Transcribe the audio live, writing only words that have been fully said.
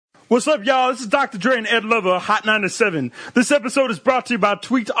What's up, y'all? This is Dr. Dre and Ed Lover, Hot 97. This episode is brought to you by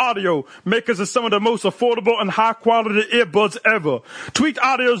Tweaked Audio, makers of some of the most affordable and high-quality earbuds ever. Tweaked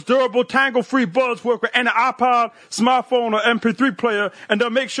Audio's durable, tangle-free buds work with any iPod, smartphone, or MP3 player, and they'll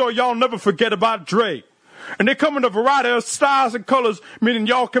make sure y'all never forget about Dre. And they come in a variety of styles and colors, meaning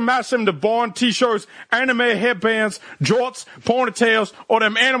y'all can match them to Born t-shirts, anime headbands, jorts, ponytails, or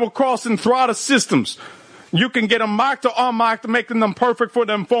them Animal Crossing throttle systems. You can get them mic'd or unmic'd, making them perfect for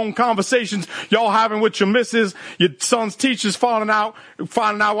them phone conversations y'all having with your missus, your son's teachers finding out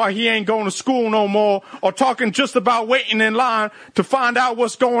why he ain't going to school no more, or talking just about waiting in line to find out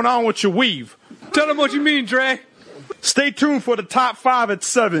what's going on with your weave. Tell them what you mean, Dre. Stay tuned for the top 5 at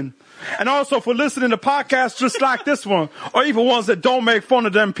 7. And also for listening to podcasts just like this one, or even ones that don't make fun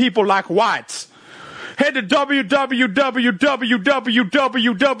of them people like whites. Head to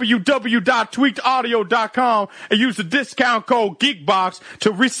www.tweakedaudio.com and use the discount code GEEKBOX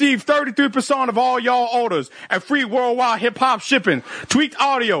to receive 33% of all y'all orders and free worldwide hip-hop shipping. Tweaked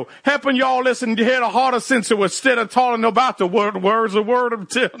Audio, helping y'all listen to hear the harder sensor instead of talking about the words I'm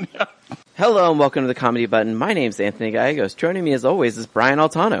telling you. Hello and welcome to the Comedy Button. My name's Anthony Gallegos. Joining me as always is Brian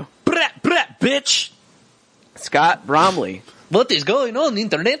Altano. Brat, bitch. Scott Bromley. What is going on,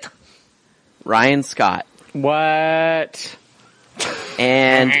 internet? Ryan Scott. What?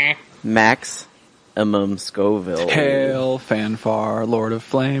 And Max Scoville. Hail, fanfare, Lord of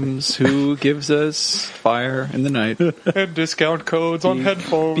Flames, who gives us fire in the night. And discount codes on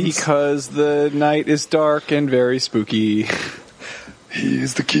headphones. Because the night is dark and very spooky. He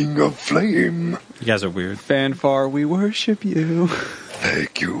is the king of flame. You guys are weird. Fanfare, we worship you.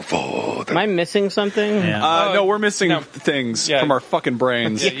 Thank you for Am I missing something? Yeah. No, we're missing things from our fucking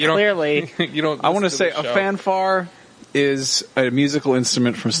brains. Yeah, clearly. You don't. I want to say a fanfare is a musical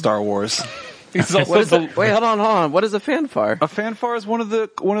instrument from Star Wars. Wait, hold on. What is a fanfare? A fanfare is one of the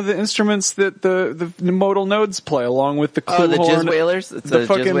instruments that the modal nodes play, along with the clue the horn. jizz whalers. It's a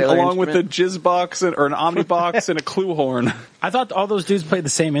fucking jizz whaler along instrument? with the jizz box or an omni box and a clue horn. I thought all those dudes played the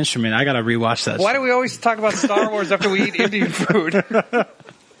same instrument. I gotta rewatch that. Why do we always talk about Star Wars after we eat Indian food?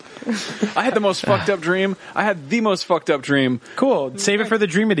 I had the most fucked up dream. Cool. Save it for the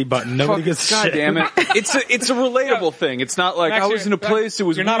Dreamity button. Nobody gets God shit. damn it. It's a relatable thing. It's not like Max, I was in a place. It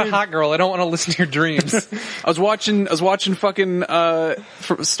was. You're not a weird. hot girl. I don't want to listen to your dreams. I was watching fucking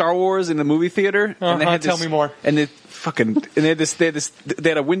Star Wars in the movie theater. And they had tell me more. And they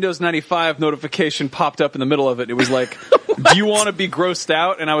had a Windows 95 notification popped up in the middle of it. It was like, "Do you want to be grossed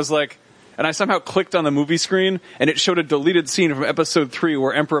out?" And I was like. And I somehow clicked on the movie screen, and it showed a deleted scene from Episode 3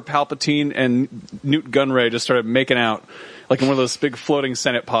 where Emperor Palpatine and Newt Gunray just started making out, like in one of those big floating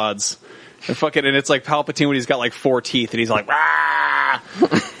Senate pods. And it's like Palpatine when he's got like 4 teeth, and he's like, "Rah!"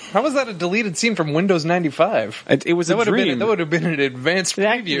 How was that a deleted scene from Windows 95? It was a dream. That would have been an advanced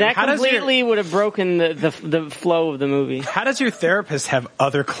preview. That completely would have broken the flow of the movie. How does your therapist have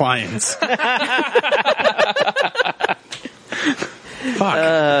other clients? Fuck.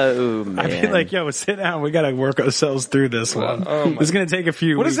 Oh, man. I'd be like, yo, sit down. We got to work ourselves through this one. It's going to take a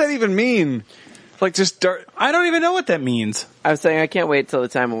few What weeks. does that even mean? Like just I don't even know what that means. I was saying I can't wait till the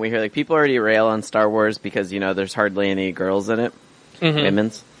time when we hear like people already rail on Star Wars because there's hardly any girls in it,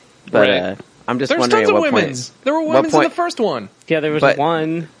 women's. But Right. I'm just There's wondering tons at of what women's. point. There were women's in the first one. Yeah, there was But-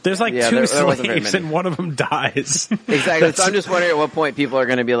 one. There's like Yeah, 2 there wasn't very slaves many. and one of them dies. Exactly. So I'm just wondering at what point people are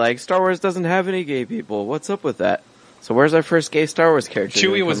going to be like, Star Wars doesn't have any gay people. What's up with that? So where's our first gay Star Wars character?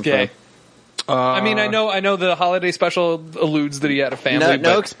 Chewie was gay. I mean, I know the holiday special alludes that he had a family.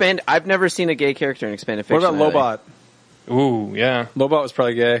 I've never seen a gay character in expanded What fiction. about Lobot? Ooh, yeah. Lobot was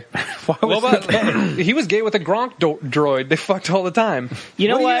probably gay. Lobot, he was gay with a Gronk droid. They fucked all the time. You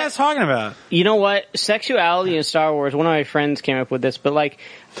know What what? are you guys talking about? You know what? Sexuality in Star Wars, one of my friends came up with this, but like,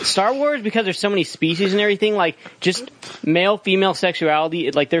 Star Wars, because there's so many species and everything, like, just male-female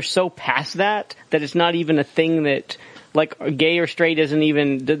sexuality, like, they're so past that it's not even a thing that, like, gay or straight isn't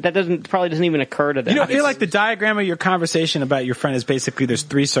even, probably doesn't even occur to them. I feel like the diagram of your conversation about your friend is basically there's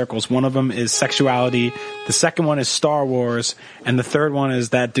 3 circles. One of them is sexuality, the second one is Star Wars, and the third one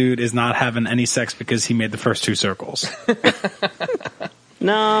is that dude is not having any sex because he made the first 2 circles.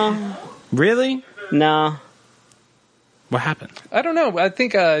 No. Really? No. What happened? I don't know. I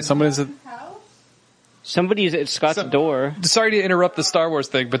think Somebody's at Scott's door. Sorry to interrupt the Star Wars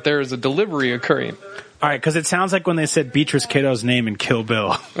thing, but there is a delivery occurring. All right, because it sounds like when they said Beatrice Kiddo's name in Kill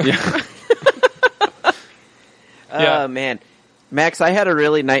Bill. Yeah. Oh, man. Max, I had a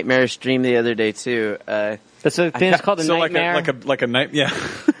really nightmarish dream the other day, too. That's a thing. It's called a nightmare. Like a night. Yeah.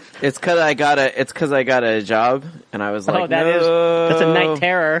 It's because I got a job, and I was like, that's a night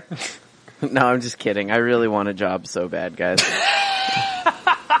terror. No, I'm just kidding. I really want a job so bad, guys.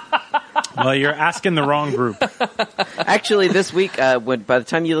 Well, you're asking the wrong group. Actually, this week, by the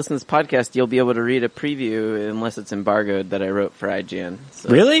time you listen to this podcast, you'll be able to read a preview, unless it's embargoed, that I wrote for IGN. So,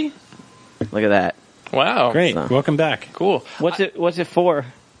 Really? look at that. Wow. Great. So. Welcome back. Cool. What's it for?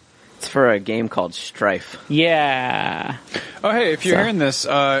 It's for a game called Strife. Yeah. Oh, hey, if you're hearing this,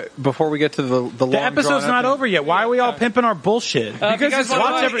 before we get to the long The episode's not drawn-out over yet. Why are we all pimping our bullshit? Because it's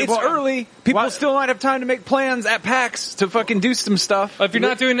well, early. People what? still might have time to make plans at PAX to fucking do some stuff. If you're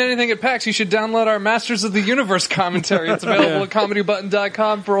not doing anything at PAX, you should download our Masters of the Universe commentary. It's available at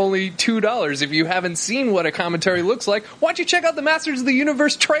comedybutton.com for only $2. If you haven't seen what a commentary looks like, why don't you check out the Masters of the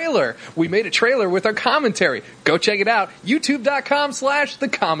Universe trailer? We made a trailer with our commentary. Go check it out.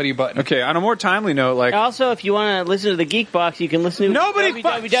 YouTube.com/thecomedybutton. Okay, on a more timely note, like... Also, if you want to listen to the Geek Box, you can listen to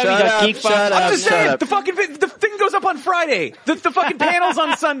www.geekbox. I'm just saying, the thing goes up on Friday. The fucking panel's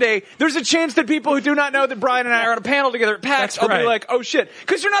on Sunday. There's a chance that people who do not know that Brian and I are on a panel together at PAX will be like, oh shit,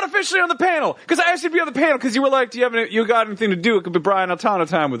 because you're not officially on the panel. Because I asked you to be on the panel because you were like, you got anything to do? It could be Brian Altano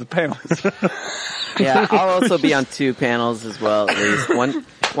time with the panelists. Yeah, I'll also be on 2 panels as well, at least.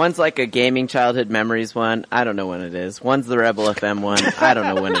 One's like a gaming childhood memories one. I don't know when it is. One's the Rebel FM one. I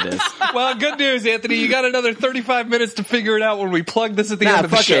don't know when it is. Well, good news, Anthony. You got another 35 minutes to figure it out when we plug this at the end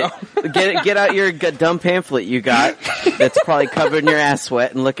of the show. Get out your dumb pamphlet you got that's probably covered in your ass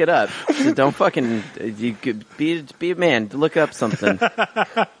sweat and look it up. So don't fucking... You could be a man. Look up something.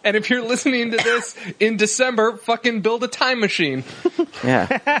 And if you're listening to this in December, fucking build a time machine.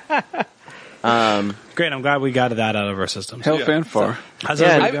 Yeah. Great, I'm glad we got that out of our systems. Hell, fanfare. How's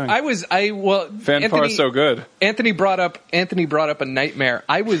everybody doing? Fanfare is so good. Anthony brought up a nightmare.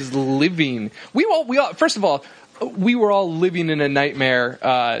 I was living. We all. First of all, we were all living in a nightmare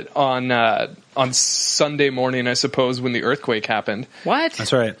on Sunday morning, I suppose, when the earthquake happened. What?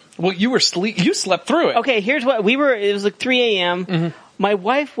 That's right. Well, you slept through it. Okay, here's what we were. It was like 3 a.m. Mm-hmm. My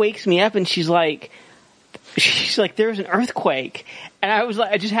wife wakes me up and she's like, there was an earthquake. And I was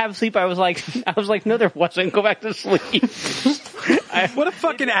like, I just have sleep. I was like, no, there wasn't. Go back to sleep. What a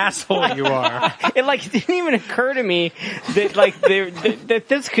fucking asshole you are. It didn't even occur to me that that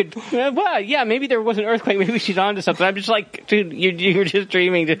this could. Well, yeah, maybe there was an earthquake. Maybe she's onto something. I'm just like, dude, you're just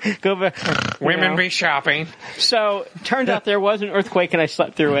dreaming. To go back. Women be shopping. So turns out there was an earthquake, and I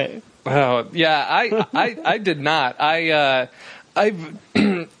slept through it. Oh yeah, I did not. Ryan,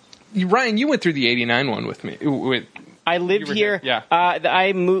 you went through the '89 one with me. I lived here. Yeah.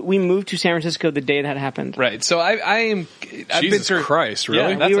 We moved to San Francisco the day that happened. Right. So I've been through. Christ,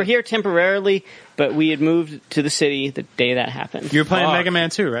 really? Yeah, we were here temporarily, but we had moved to the city the day that happened. You were playing Mega Man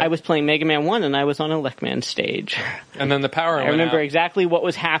 2, right? I was playing Mega Man 1, and I was on a Lechman stage. And then the power went I remember out. exactly what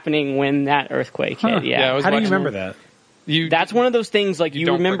was happening when that earthquake hit. Yeah. I How do you remember that? That's one of those things, like, you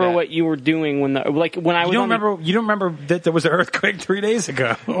don't remember forget. what you were doing when I was You don't remember that there was an earthquake 3 days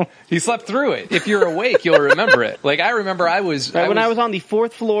ago. You slept through it. If you're awake, you'll remember it. Like, I remember I was when I was on the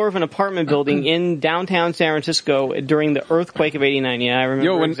 4th floor of an apartment building in downtown San Francisco during the earthquake of '89. Yeah, I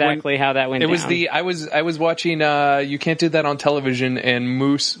remember exactly how that went down. I was watching You Can't Do That on Television, and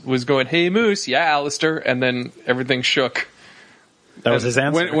Moose was going, "Hey Moose, yeah, Alistair," and then everything shook. That was his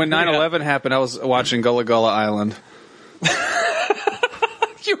answer. When 9/11 happened, I was watching Gullah Gullah Island.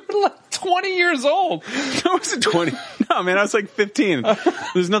 You were like 20 years old. I wasn't 20. No, man, I was like 15.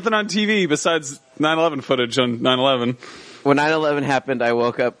 There's nothing on TV besides 9/11 footage on 9/11. When 9/11 happened, I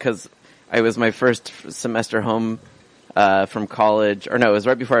woke up because it was my first semester home from college. Or no, it was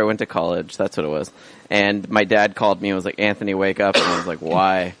right before I went to college. That's what it was. And my dad called me and was like, "Anthony, wake up." And I was like,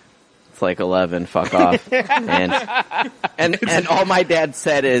 "Why?" It's like 11, fuck off. And all my dad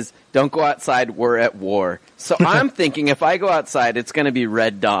said is, "Don't go outside, we're at war." So I'm thinking if I go outside, it's going to be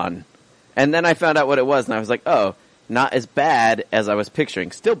Red Dawn. And then I found out what it was, and I was like, oh, not as bad as I was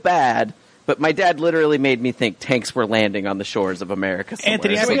picturing. Still bad, but my dad literally made me think tanks were landing on the shores of America somewhere.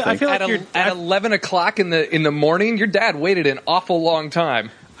 Anthony, I feel like at 11 o'clock in the morning, your dad waited an awful long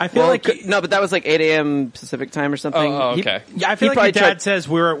time. I feel no, but that was like 8 a.m. Pacific time or something. Oh, okay. I feel like your dad says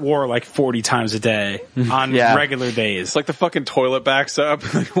we're at war like 40 times a day on regular days. It's like the fucking toilet backs up.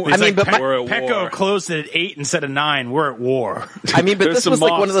 But we're at Pecco war. closed it at 8 instead of 9. We're at war. I mean, but There's this some was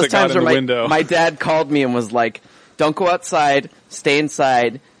like one of those moths that times got where in the window. my dad called me and was like, "Don't go outside, stay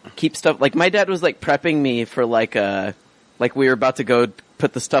inside, keep stuff." Like my dad was like prepping me for like we were about to go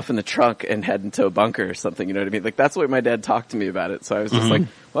put the stuff in the trunk and head into a bunker or something. You know what I mean? Like that's the way my dad talked to me about it. So I was just like,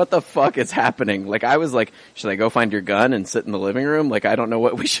 what the fuck is happening? Like I was like, should I go find your gun and sit in the living room? Like I don't know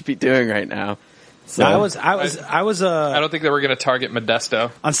what we should be doing right now. So I don't think they were going to target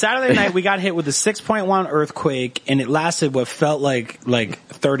Modesto. On Saturday night, we got hit with a 6.1 earthquake, and it lasted what felt like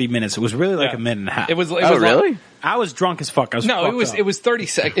 30 minutes. It was really like a minute and a half. It was really? I was drunk as fuck. I was No, fucked up. it was 30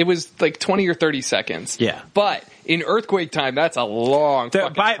 sec. It was like 20 or 30 seconds. Yeah. But in earthquake time, that's a long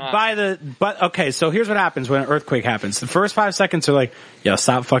fucking time. But okay, so here's what happens when an earthquake happens. The first 5 seconds are like, yo,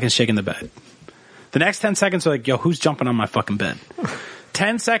 stop fucking shaking the bed. The next 10 seconds are like, yo, who's jumping on my fucking bed?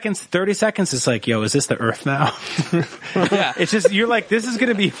 10 seconds, 30 seconds, it's like, yo, is this the earth now? Yeah. It's just, you're like, this is going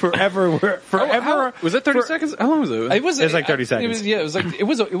to be forever. Was it 30 seconds? How long was it? It was like 30 seconds. It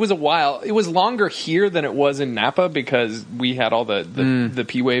was a while. It was longer here than it was in Napa because we had all the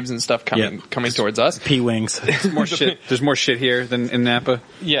P waves and stuff coming towards us. P wings. There's more shit here than in Napa.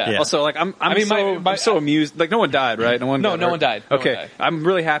 Yeah. Also, like I'm so amused. Like no one died, right? No one died. Okay. I'm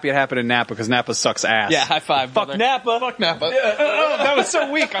really happy it happened in Napa because Napa sucks ass. Yeah, high five. Fuck brother. Napa. Fuck Napa. That was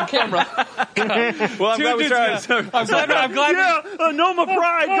so weak on camera. Well, I'm glad we tried. I'm glad. Noma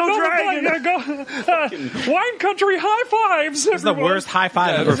Pride, go Dragon. Wine country high fives. It's the worst high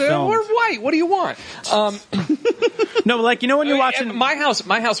five ever filmed. We're white. What do you want? No, like, you know when you're watching... My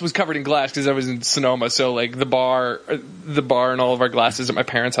house was covered in glass because I was in Sonoma, so like the bar and all of our glasses at my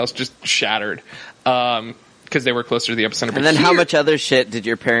parents' house just shattered. Because they were closer to the epicenter. And then how much other shit did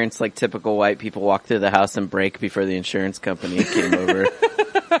your parents, like typical white people, walk through the house and break before the insurance company came over?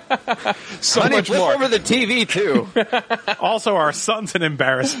 So Honey, much flip more. over the TV too. Also, our son's an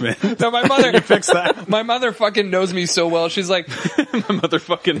embarrassment. No, my mother Fix that. My mother fucking knows me so well. She's like, My mother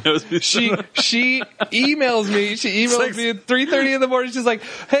fucking knows me. she emails me. She emails me at 3:30 in the morning. She's like,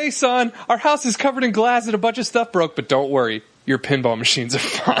 "Hey son, our house is covered in glass and a bunch of stuff broke, but don't worry, your pinball machines are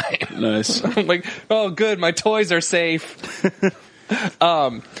fine." Nice. I'm like, "Oh, good, my toys are safe."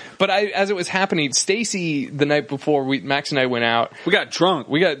 But as it was happening, Stacy, the night before, Max and I went out. We got drunk.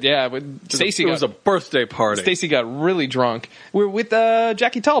 Stacy. It was a birthday party. Stacy got really drunk. We were with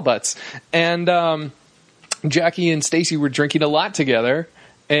Jackie Tallbutts, and Jackie and Stacy were drinking a lot together.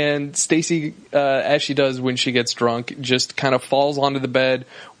 And Stacy, as she does when she gets drunk, just kind of falls onto the bed,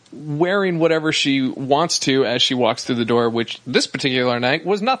 wearing whatever she wants to as she walks through the door, which this particular night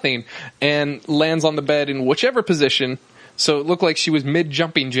was nothing, and lands on the bed in whichever position. So it looked like she was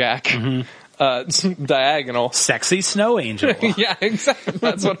mid-jumping jack, diagonal. Sexy snow angel. Yeah, exactly.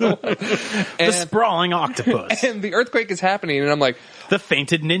 That's what it was. The sprawling octopus. And the earthquake is happening, and I'm like, the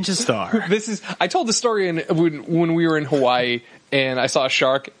fainted ninja star. I told the story when we were in Hawaii, and I saw a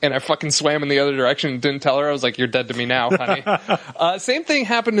shark, and I fucking swam in the other direction and didn't tell her. I was like, "You're dead to me now, honey." Same thing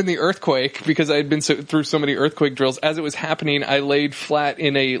happened in the earthquake, because I had been through so many earthquake drills. As it was happening, I laid flat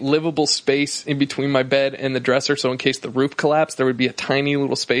in a livable space in between my bed and the dresser, so in case the roof collapsed, there would be a tiny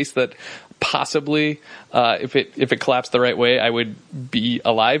little space that possibly, if it collapsed the right way, I would be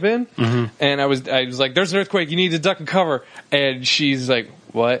alive in. Mm-hmm. And I was like, "There's an earthquake, you need to duck and cover." And she's like,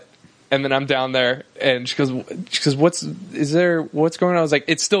 "What?" And then I'm down there, and she goes, what's going on? I was like,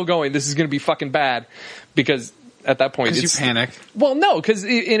 "It's still going. This is going to be fucking bad." Because at that point, you panicked. Well, no, because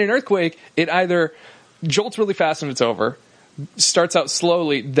in an earthquake, it either jolts really fast and it's over, starts out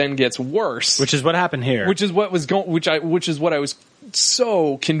slowly, then gets worse. Which is what happened here. Which is what I was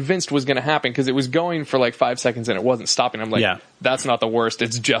so convinced was going to happen, because it was going for like 5 seconds and it wasn't stopping. I'm like, That's not the worst.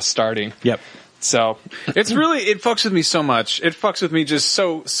 It's just starting. Yep. So it fucks with me so much. It fucks with me just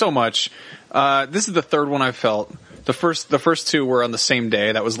so much. This is the third one I felt. The first two were on the same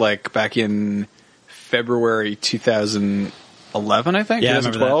day. That was like back in February 2011, I think. Yeah,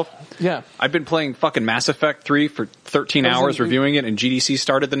 2012. Yeah. I've been playing fucking Mass Effect 3 for 13 hours reviewing it, and GDC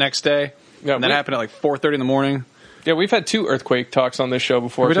started the next day. Yeah, and that happened at like 4:30 in the morning. Yeah, we've had 2 earthquake talks on this show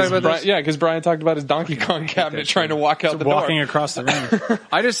before. We talked about this? Yeah, because Brian talked about his Donkey Kong cabinet trying to walk out the door. Walking across the room.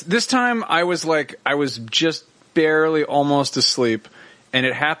 This time I was just barely almost asleep, and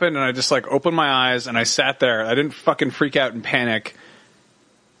it happened, and I just like opened my eyes and I sat there. I didn't fucking freak out and panic,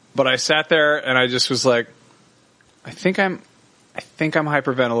 but I sat there and I just was like, I think I'm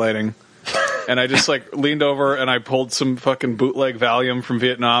hyperventilating. And I just like leaned over and I pulled some fucking bootleg Valium from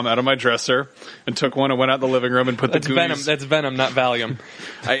Vietnam out of my dresser and took one and went out in the living room and put the Goonies. That's Venom, not Valium.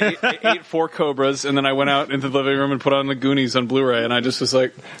 I ate 4 Cobras, and then I went out into the living room and put on the Goonies on Blu-ray, and I just was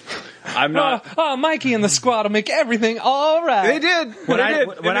like, I'm not... Oh, Mikey and the squad will make everything all right. They did. What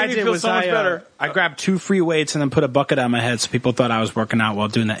I did was I grabbed 2 free weights and then put a bucket on my head so people thought I was working out while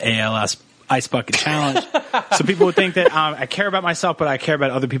doing the ALS Ice Bucket Challenge. So people would think that I care about myself, but I care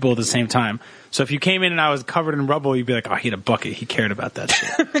about other people at the same time. So if you came in and I was covered in rubble, you'd be like, "Oh, he had a bucket. He cared about that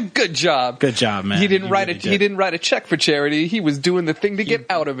shit." Good job. Good job, man. He didn't write a check for charity. He was doing the thing to get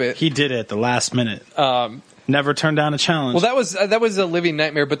out of it. He did it at the last minute. Never turned down a challenge. Well, that was a living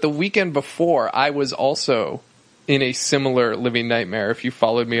nightmare. But the weekend before, I was also in a similar living nightmare. If you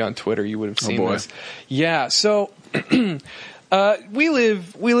followed me on Twitter, you would have seen this. Yeah. So we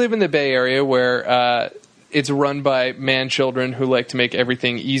live in the Bay Area where it's run by man children who like to make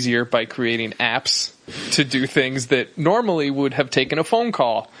everything easier by creating apps to do things that normally would have taken a phone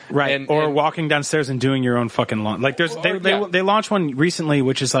call. Right. Or walking downstairs and doing your own fucking laundry. Like they launched one recently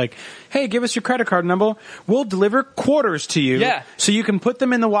which is like, hey, give us your credit card number. We'll deliver quarters to you. Yeah. So you can put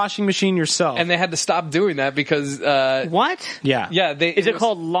them in the washing machine yourself. And they had to stop doing that because what? Yeah. Yeah, Is it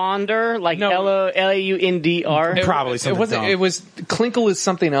called Launder? Like Laundr? Probably something dumb. It was Klinkle is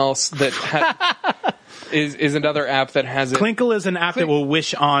something else that is another app that has it. Klinkle is an app that will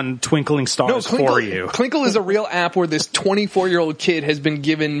wish on twinkling stars for you. Klinkle is a real app where this 24-year-old kid has been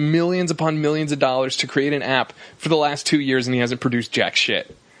given millions upon millions of dollars to create an app for the last 2 years, and he hasn't produced jack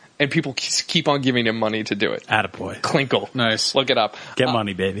shit. And people keep on giving him money to do it. Attaboy. Klinkle. Nice. Look it up. Get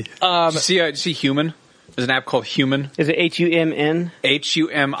money, baby. Did you see Human? There's an app called Human. Is it HUMN?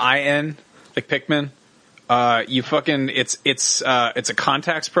 HUMIN, like Pikmin. It's a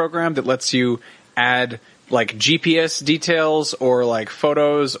contacts program that lets you add like GPS details or like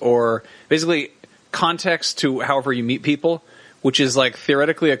photos or basically context to however you meet people, which is like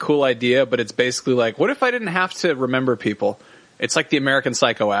theoretically a cool idea, but it's basically like, what if I didn't have to remember people? It's like the American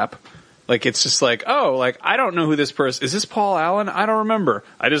Psycho app. Like, it's just like, oh, like, I don't know who this person is. This Paul Allen? I don't remember.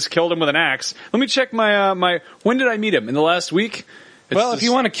 I just killed him with an axe. Let me check my when did I meet him? In the last week? If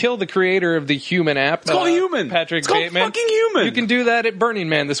you want to kill the creator of the Human app, it's called Human. Patrick it's called Bateman, fucking Human. You can do that at Burning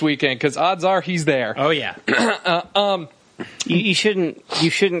Man this weekend because odds are he's there. Oh yeah. You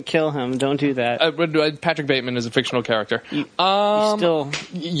shouldn't kill him. Don't do that. Patrick Bateman is a fictional character. Still,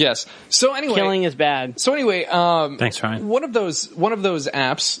 yes. So anyway, killing is bad. So anyway, thanks, Ryan. One of those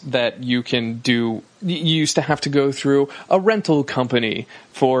apps that you can do. You used to have to go through a rental company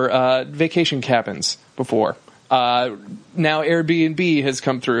for vacation cabins before. Now Airbnb has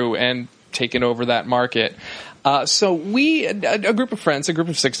come through and taken over that market. So we, a group of friends, a group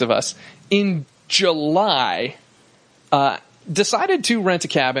of 6 of us, in July, decided to rent a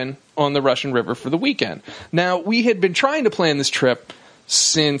cabin on the Russian River for the weekend. Now, we had been trying to plan this trip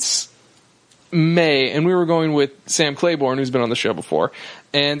since May, and we were going with Sam Claiborne, who's been on the show before.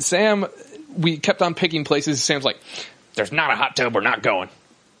 And Sam, we kept on picking places. Sam's like, there's not a hot tub, we're not going.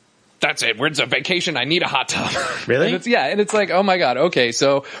 That's it. It's a vacation. I need a hot tub. Really? And it's like, oh my God. Okay.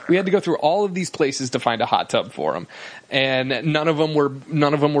 So we had to go through all of these places to find a hot tub for him. And none of them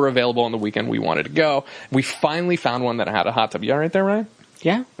were available on the weekend we wanted to go. We finally found one that had a hot tub. You all right there, Ryan?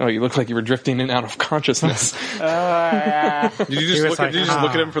 Yeah. Oh, you look like you were drifting in and out of consciousness. Did you just look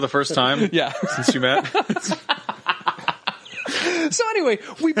at him for the first time? Yeah. Since you met? So anyway,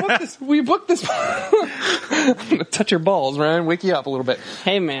 we booked this. I'm gonna touch your balls, Ryan. Wake you up a little bit.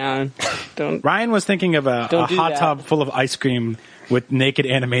 Hey, man. Don't. Ryan was thinking of a hot that. tub full of ice cream with naked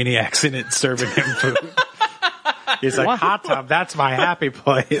Animaniacs in it serving him food. He's like, hot tub, that's my happy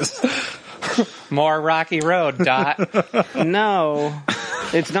place. More Rocky Road, Dot. No.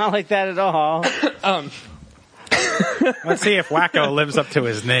 It's not like that at all. Let's see if Wacko lives up to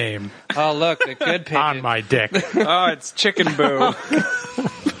his name. Oh, look, the good pigeon. On my dick. Oh, it's Chicken Boo.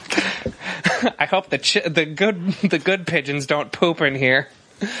 I hope the good pigeons don't poop in here.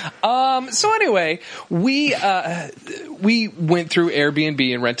 So anyway, we went through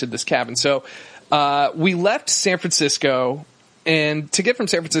Airbnb and rented this cabin. So we left San Francisco, and to get from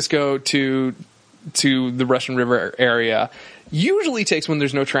San Francisco to the Russian River area usually takes, when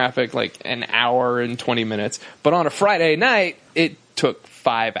there's no traffic, like an hour and 20 minutes. But on a Friday night, it took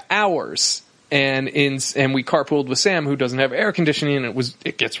 5 hours. And we carpooled with Sam, who doesn't have air conditioning, and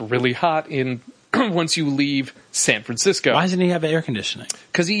it gets really hot once you leave San Francisco. Why doesn't he have air conditioning?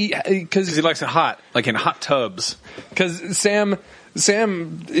 Because he likes it hot, like in hot tubs. Because Sam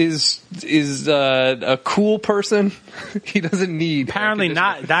is a cool person. He doesn't need. Apparently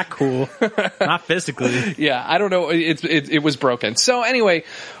not that cool. Not physically. Yeah, I don't know. It was broken. So anyway,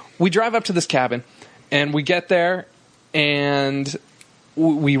 we drive up to this cabin, and we get there, and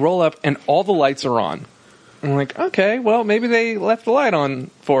we roll up, and all the lights are on. I'm like, okay, well, maybe they left the light on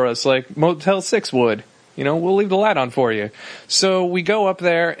for us, like Motel 6 would. You know, we'll leave the light on for you. So we go up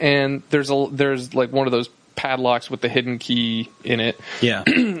there, and there's like one of those padlocks with the hidden key in it. Yeah.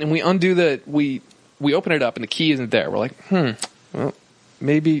 And we undo we open it up, and the key isn't there. We're like, well,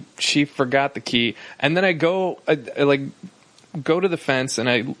 maybe she forgot the key. And then I go to the fence, and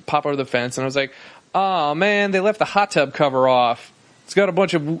I pop over the fence, and I was like, oh man, they left the hot tub cover off. It's got a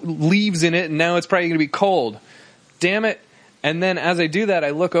bunch of leaves in it, and now it's probably going to be cold. Damn it. And then as I do that,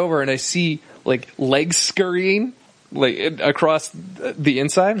 I look over, and I see like legs scurrying like across the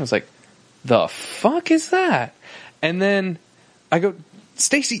inside. And I was like, the fuck is that? And then I go,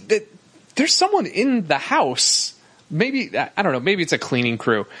 Stacy, there's someone in the house. Maybe, I don't know, maybe it's a cleaning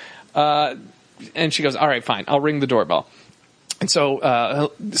crew. and she goes, all right, fine, I'll ring the doorbell. And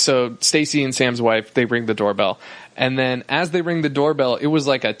so Stacy and Sam's wife, they ring the doorbell. And then as they ring the doorbell, it was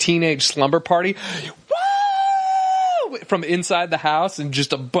like a teenage slumber party. Woo! From inside the house, and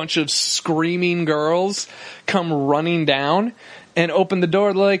just a bunch of screaming girls come running down and open the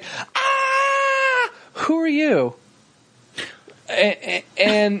door. They're like, who are you?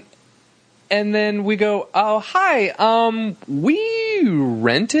 And then we go, oh, hi, we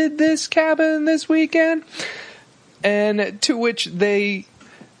rented this cabin this weekend. And to which they,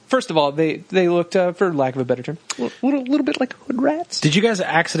 first of all, they looked, for lack of a better term, a little bit like hood rats. Did you guys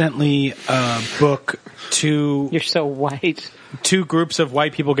accidentally book You're so white. two groups of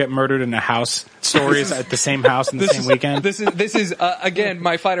white people get murdered in a house stories at the same house in the same weekend? This is again,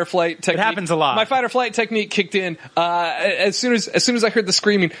 my fight or flight technique. It happens a lot. My fight or flight technique kicked in. As soon as I heard the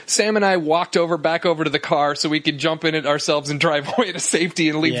screaming, Sam and I walked back over to the car so we could jump in it ourselves and drive away to safety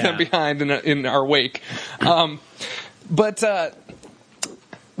and leave them behind in our wake. But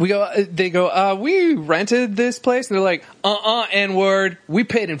they go, we rented this place. And they're like, N-word. We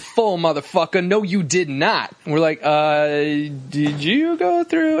paid in full, motherfucker. No, you did not. And we're like, did you go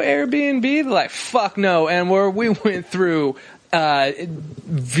through Airbnb? They're like, fuck no, N-word. We went through, VRBO.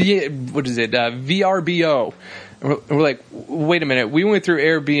 And we're like, wait a minute. We went through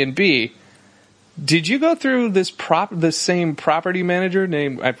Airbnb. Did you go through the same property manager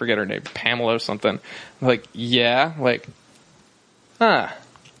named, I forget her name, Pamela or something? I'm like, yeah. Like,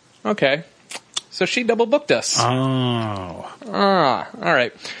 okay. So she double booked us. Oh. All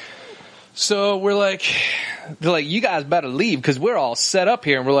right. So we're like, they're like, you guys better leave because we're all set up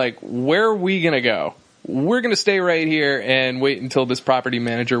here. And we're like, where are we going to go? We're going to stay right here and wait until this property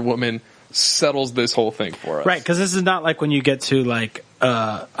manager woman settles this whole thing for us. Right, because this is not like when you get to like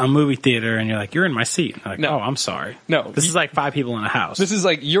a movie theater and you're like, you're in my seat. Like, no. Oh, I'm sorry. No. This is like 5 people in a house. This is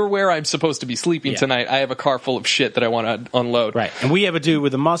like, you're where I'm supposed to be sleeping tonight. I have a car full of shit that I want to unload. Right. And we have a dude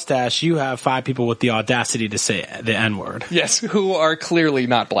with a mustache. You have 5 people with the audacity to say the N-word. Yes, who are clearly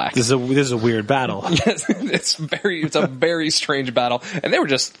not black. This is a weird battle. Yes, it's a very strange battle. And they were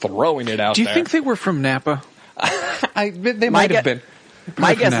just throwing it out there. Do you think they were from Napa? They might have been.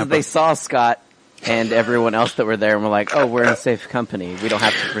 My guess is they saw Scott and everyone else that were there and were like, oh, we're in safe company. We don't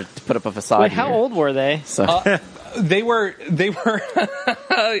have to put up a facade. Wait, how old were they? So. They were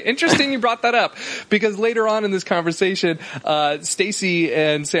interesting you brought that up, because later on in this conversation, Stacy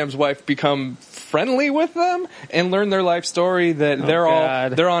and Sam's wife become friendly with them and learn their life story, that they're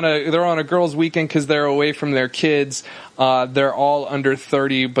on a girls' weekend because they're away from their kids. They're all under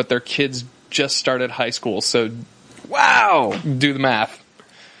 30, but their kids just started high school. So, wow, do the math.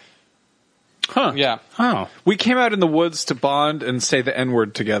 Huh. Yeah. Oh. We came out in the woods to bond and say the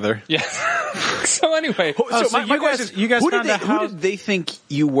N-word together. Yeah. So anyway. So my question is, you guys who found did out how... they think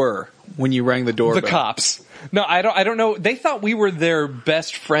you were when you rang the doorbell? The cops. No, I don't know. They thought we were their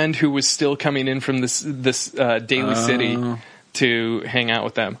best friend who was still coming in from this Daly City to hang out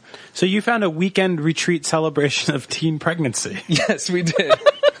with them. So you found a weekend retreat celebration of teen pregnancy. Yes, we did.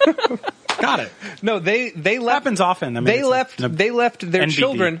 Got it. No, they left. Happens often. I mean, they left their NBD.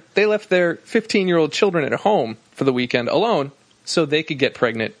 children. They left their 15-year-old children at home for the weekend alone, so they could get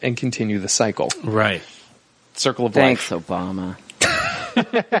pregnant and continue the cycle. Right. Circle of Thanks, life. Obama.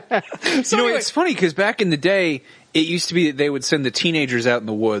 So You know, anyway, it's funny because back in the day, it used to be that they would send the teenagers out in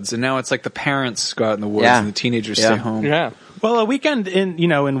the woods, and now it's like the parents go out in the woods and the teenagers stay home. yeah. Well, a weekend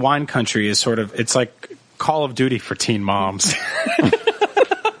in wine country is sort of, it's like Call of Duty for teen moms.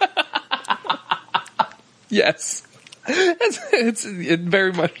 Yes. It's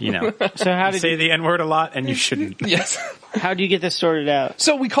very much. You know. So how You did say the N-word a lot and you shouldn't. Yes. how do you get this sorted out?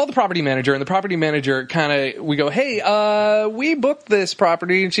 So we called the property manager, and the property manager we go, hey, we booked this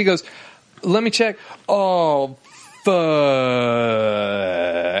property, and she goes, let me check. Oh, fuck.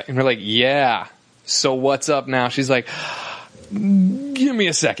 And we're like, yeah. So what's up now? She's like, give me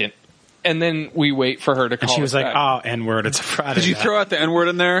a second. And then we wait for her to call And she was us like, back. oh, N-word, it's a Friday. Did you throw out the N-word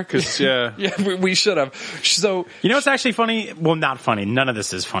in there? Because, yeah. Yeah, we should have. So You know what's actually funny? Well, not funny. None of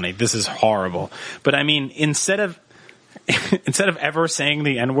this is funny. This is horrible. But I mean, instead of ever saying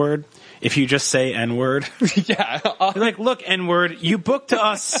the N-word, if you just say N-word, yeah, you're like, look, N-word, you booked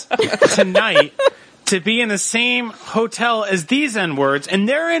us tonight to be in the same hotel as these N-words, and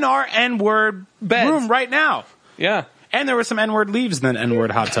they're in our N-word Beds. room right now. yeah. And there were some N-word leaves in the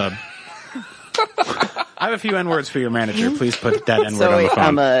N-word hot tub. I have a few N-words for your manager. Please put that N-word So on the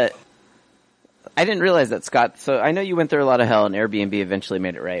phone. I didn't realize that, Scott. So I know you went through a lot of hell, and Airbnb eventually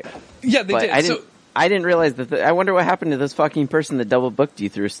made it right. Yeah, they But did. I didn't. I didn't realize that. I wonder what happened to this fucking person that double booked you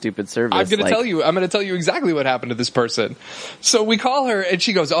through a stupid service. I'm going to tell you exactly what happened to this person. So we call her and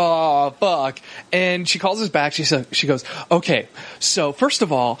she goes, "Oh, fuck." And she calls us back. She goes, "Okay, so first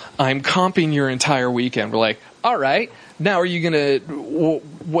of all, I'm comping your entire weekend." We're like, "All right. Now, are you going to,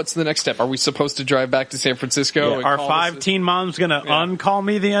 what's the next step? Are we supposed to drive back to San Francisco? Yeah, are 5 teen moms going to uncall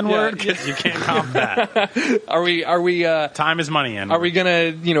me the N-word? Because you can't comp that. Are we, time is money, N-word. Are we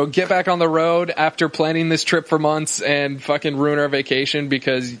going to, get back on the road after planning this trip for months and fucking ruin our vacation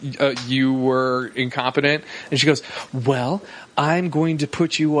because you were incompetent?" And she goes, "Well, I'm going to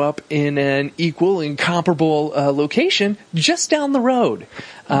put you up in an equal and comparable location just down the road.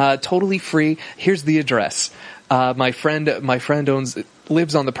 Totally free. Here's the address. My friend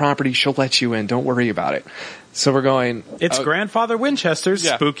lives on the property. She'll let you in. Don't worry about it." So we're going. It's Grandfather Winchester's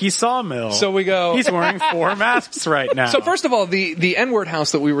spooky sawmill. So we go. He's wearing 4 masks right now. So first of all, the N-word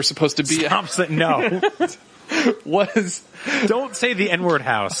house that we were supposed to be at. No. Was. Don't say the N-word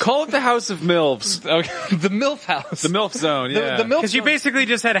house. Call it the House of Milfs. Okay. The MILF house. The MILF zone, yeah. The MILF Because you basically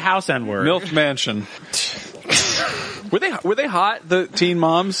just had a house N-word. MILF mansion. Were they hot, the teen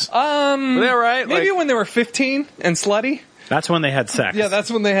moms? Were they all right? Maybe when they were 15 and slutty. That's when they had sex. Yeah, that's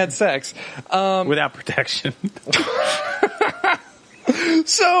when they had sex. Without protection.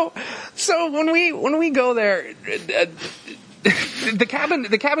 So when we go there, the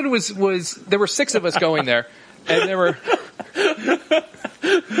cabin was there were 6 of us going there, and there were.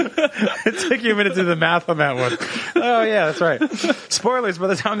 It took you a minute to do the math on that one. Oh yeah, that's right. Spoilers: by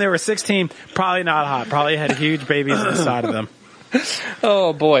the time they were 16, probably not hot. Probably had huge babies inside of them.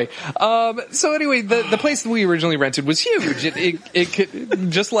 Oh boy. So anyway, the place that we originally rented was huge. It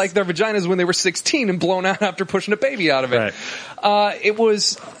could, just like their vaginas when they were 16 and blown out after pushing a baby out of it. Right. It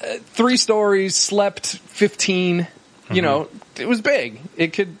was 3 stories, slept 15. You know, it was big.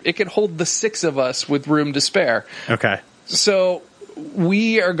 It could hold the 6 of us with room to spare. Okay. So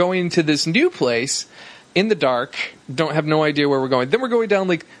we are going to this new place in the dark. Don't have no idea where we're going. Then we're going down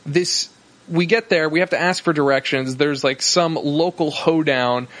like this. We get there, we have to ask for directions. There's like some local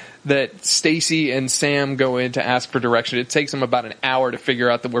hoedown that Stacy and Sam go in to ask for direction. It takes them about an hour to figure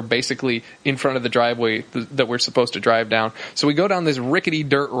out that we're basically in front of the driveway that we're supposed to drive down. So we go down this rickety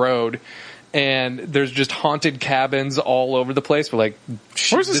dirt road, and there's just haunted cabins all over the place. We're like,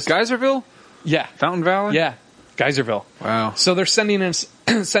 where's this? Geyserville? Yeah. Fountain Valley? Yeah. Geyserville. Wow. So they're sending us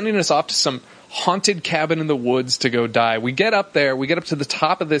off to some haunted cabin in the woods to go die. We get up there, we get up to the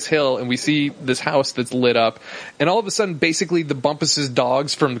top of this hill, and we see this house that's lit up, and all of a sudden, basically, the Bumpus's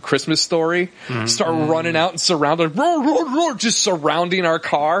dogs from the Christmas Story start running out and surrounding, just surrounding our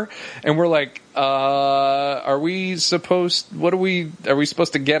car, and we're like, are we supposed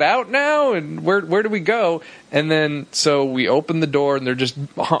to get out now? And where do we go? And then, so we open the door, and they're just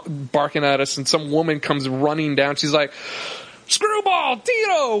barking at us, and some woman comes running down. She's like, "Screwball,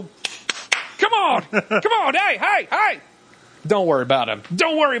 Tito! Come on, hey! Don't worry about them.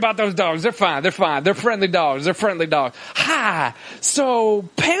 Don't worry about those dogs. They're fine. They're friendly dogs. Hi. So,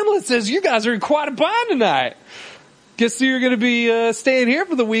 Pamela says you guys are in quite a bind tonight. Guess you're going to be staying here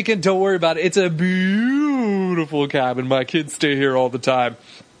for the weekend. Don't worry about it. It's a beautiful cabin. My kids stay here all the time."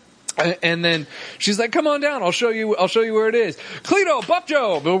 And then she's like, "Come on down. I'll show you where it is. Cleto, Buff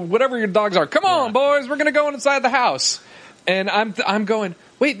Joe, whatever your dogs are. Come on, boys. We're going to go inside the house." And I'm going,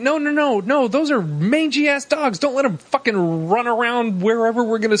 "Wait, no. Those are mangy-ass dogs. Don't let them fucking run around wherever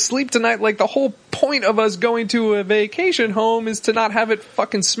we're going to sleep tonight. Like, the whole point of us going to a vacation home is to not have it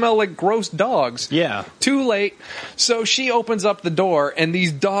fucking smell like gross dogs." Yeah. Too late. So she opens up the door, and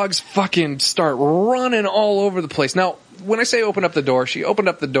these dogs fucking start running all over the place. Now, when I say open up the door, she opened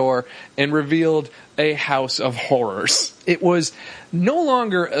up the door and revealed a house of horrors. It was no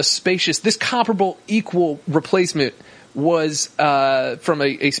longer a spacious, this comparable, equal replacement was from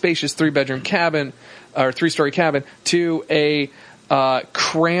a spacious 3-bedroom cabin or 3-story cabin to a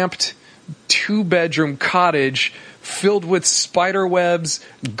cramped 2-bedroom cottage filled with spider webs,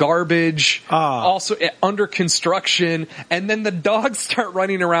 garbage, also under construction, and then the dogs start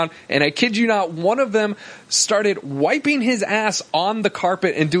running around, and I kid you not, one of them started wiping his ass on the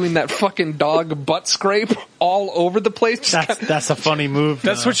carpet and doing that fucking dog butt scrape all over the place. That's a funny move.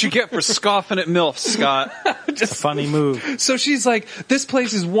 That's what you get for scoffing at MILF, Scott. Just a funny move. So she's like, "This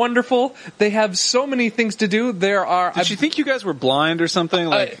place is wonderful. They have so many things to do. Did she think you guys were blind or something?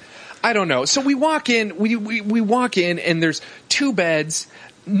 Like, I don't know. So we walk in, we walk in, and there's 2 beds.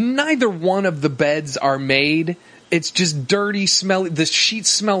 Neither one of the beds are made It's just dirty, smelly. The sheets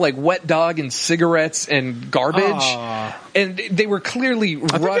smell like wet dog and cigarettes and garbage. And they were clearly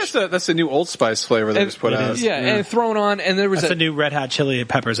rushed. I think that's the new Old Spice flavor they just put out. Yeah, and thrown on. And there was a new Red Hot Chili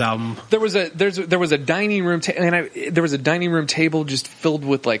Peppers album. There was a dining room there was a dining room table just filled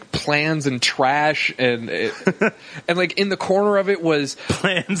with like plans and trash, and and like in the corner of it was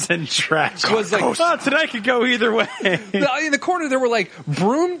plans and trash. Was like tonight could go either way. In the corner there were like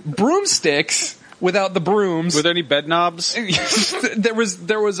broomsticks. Without the brooms. Were there any bed knobs? there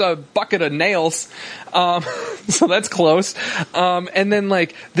was a bucket of nails. So that's close. And then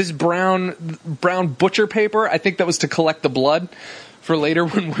like this brown butcher paper, I think that was to collect the blood for later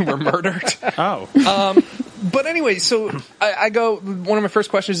when we were murdered. But anyway, so I go, one of my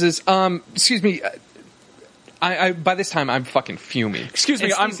first questions is, excuse me, I by this time I'm fucking fuming. Excuse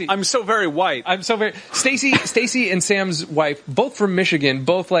me, I'm so very white. Stacy and Sam's wife, both from Michigan,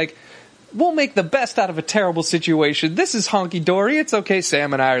 both like, we'll make the best out of a terrible situation. This is honky-dory. It's okay.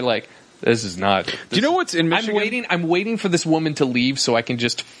 Sam and I are like, this is not. Do you know what's in Michigan? I'm waiting for this woman to leave so I can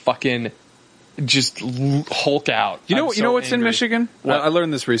just fucking Hulk out. You know what's angry. In Michigan? I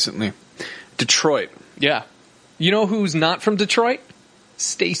learned this recently. Detroit. Yeah. You know who's not from Detroit?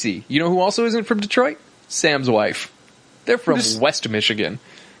 Stacy. You know who also isn't from Detroit? Sam's wife. They're from West Michigan.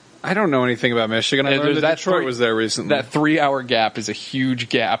 I don't know anything about Michigan. I learned that Detroit was there recently. That 3-hour gap is a huge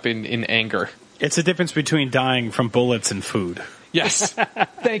gap in anger. It's the difference between dying from bullets and food. Yes.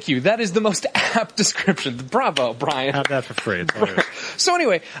 Thank you. That is the most apt description. Bravo, Brian. Have that for free. So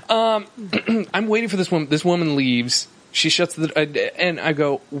anyway, I'm waiting for this woman. This woman leaves. She shuts and I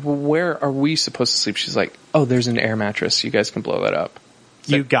go, where are we supposed to sleep? She's like, oh, there's an air mattress. You guys can blow that up.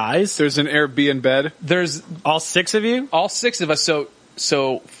 You guys? There's an Airbnb bed? There's all 6 of you? All 6 of us.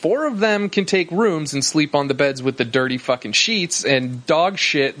 So 4 of them can take rooms and sleep on the beds with the dirty fucking sheets and dog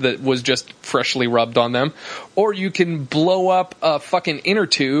shit that was just freshly rubbed on them. Or you can blow up a fucking inner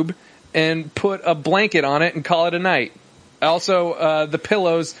tube and put a blanket on it and call it a night. Also, the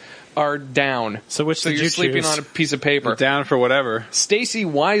pillows are down. So which you're sleeping on a piece of paper. Down for whatever. Stacy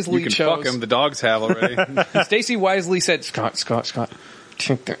wisely chose. You can fuck them. The dogs have already. Stacy wisely said, Scott.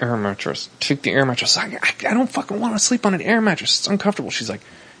 Take the air mattress. I don't fucking want to sleep on an air mattress. It's uncomfortable. She's like,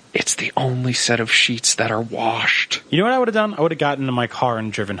 it's the only set of sheets that are washed. You know what I would have done? I would have gotten into my car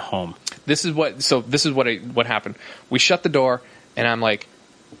and driven home. This is what happened. We shut the door, and I'm like,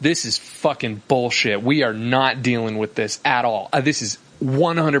 this is fucking bullshit. We are not dealing with this at all. This is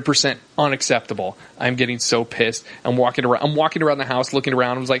 100% unacceptable. I'm getting so pissed. I'm walking around the house, looking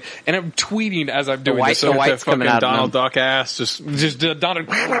around. I was like, and I'm tweeting as I'm doing this. The white's coming out. Donald Duck ass, just Donald.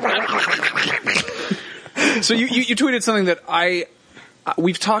 So you tweeted something that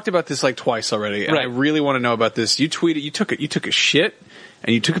we've talked about this like twice already, and I really want to know about this. You tweeted you took a shit,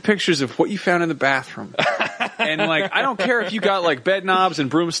 and you took pictures of what you found in the bathroom. And like, I don't care if you got like bed knobs and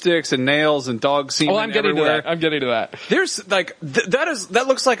broomsticks and nails and dog semen everywhere. I'm getting to that. There's like that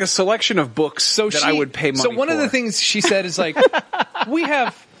looks like a selection of books I would pay money for. So one of the things she said is like, we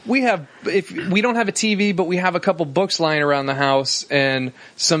have if we don't have a TV, but we have a couple books lying around the house and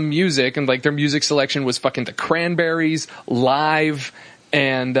some music, and like their music selection was fucking the Cranberries, Live,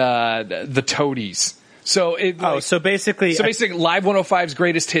 and the Toadies. So basically Live 105's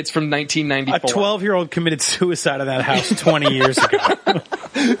greatest hits from 1994. A 12-year-old committed suicide in that house 20 years ago.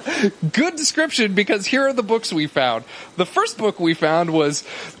 Good description, because here are the books we found. The first book we found was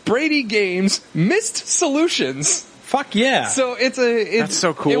Brady Games Mist Solutions. Fuck yeah. So that's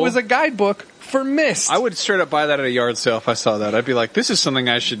so cool. It was a guidebook for Mist. I would straight up buy that at a yard sale if I saw that. I'd be like, this is something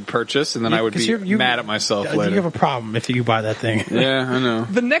I should purchase, and then I would be mad at myself later. You have a problem if you buy that thing. Yeah, I know.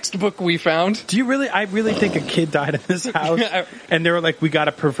 The next book we found. I really think a kid died in this house, and they were like, we got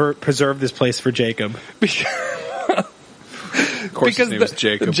to preserve this place for Jacob. Of course his name is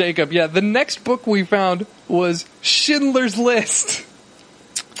Jacob. Jacob, yeah. The next book we found was Schindler's List.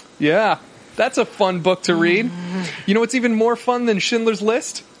 Yeah, that's a fun book to read. You know what's even more fun than Schindler's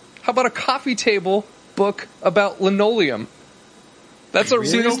List? How about a coffee table book about linoleum? That's a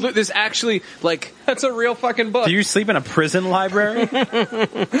real. This actually that's a real fucking book. Do you sleep in a prison library?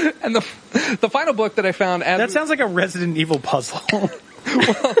 And the final book that I found. That sounds like a Resident Evil puzzle. Well,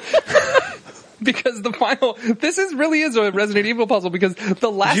 because this really is a Resident Evil puzzle, because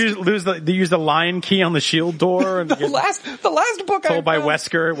the last they use the lion key on the shield door, and the last book told by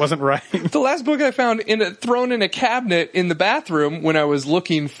Wesker it wasn't right. The last book I found thrown in a cabinet in the bathroom when I was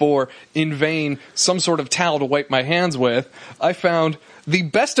looking for, in vain, some sort of towel to wipe my hands with. I found the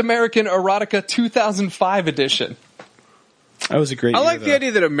Best American Erotica 2005 edition. That was a great. I year, like though. the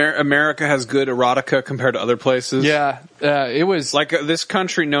idea that America has good erotica compared to other places. Yeah, it was Like this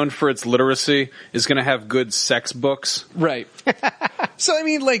country known for its literacy is going to have good sex books. right. So I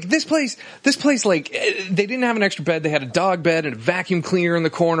mean, like this place, like they didn't have an extra bed. They had a dog bed and a vacuum cleaner in the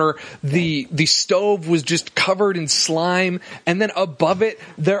corner. The stove was just covered in slime, and then above it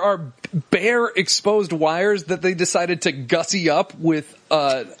there are bare exposed wires that they decided to gussy up with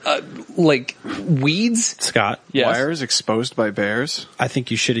like weeds. Scott. Yes. Wires exposed by bears. I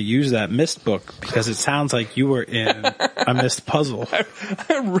think you should have used that Myst book because it sounds like you were in a Myst puzzle.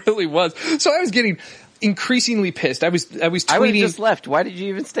 I really was. So I was getting increasingly pissed. I was tweeting. I would have just left. Why did you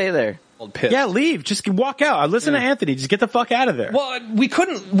even stay there? Pit. Yeah, leave. Just walk out. I listen to Anthony. Just get the fuck out of there. Well, we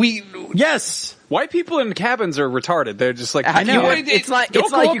couldn't. Yes. White people in cabins are retarded. They're just like, I know. You- It's like don't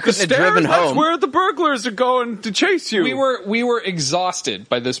it's go like up you the couldn't have stairs. driven That's home. where the burglars are going to chase you. we were exhausted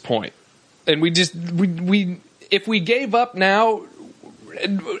by this point, and we if we gave up now,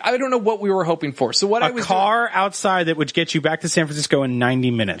 I don't know what we were hoping for. So what I A was car outside that would get you back to San Francisco in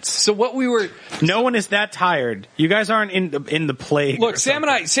 90 minutes. so what we were No one is that tired. You guys aren't in the plague. look. or Sam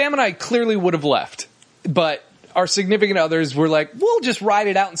something. and I clearly would have left, but our significant others were like, "We'll just ride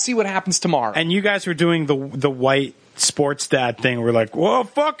it out and see what happens tomorrow." And you guys were doing the white sports dad thing. We're like, well,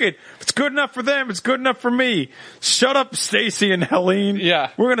 fuck it. If it's good enough for them, it's good enough for me. Shut up, Stacy and Helene.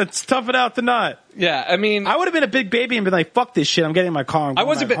 Yeah. We're going to tough it out tonight. yeah, I mean, I would have been a big baby and been like, fuck this shit. I'm getting in my car and I going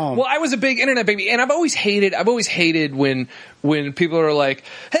was a back bit. home. Well, I was a big internet baby, and I've always hated when people are like,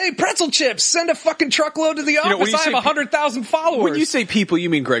 "Hey, pretzel chips, send a fucking truckload to the know, when office. you I have say 100,000 followers." When you say people, you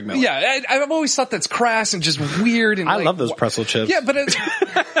mean Greg Miller. yeah, I've always thought that's crass and just weird. And I like, love those pretzel chips. Yeah, but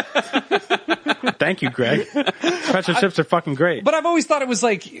Thank you, Greg. Pretzel chips are fucking great. I've always thought it was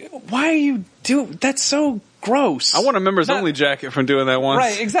like, why are you doing? That's so gross. I won a members Not- only jacket from doing that once.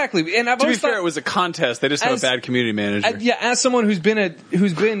 Right, exactly. And I've To be always fair, thought, it was a contest. They just have a As- bad community manager. yeah, as someone who's been a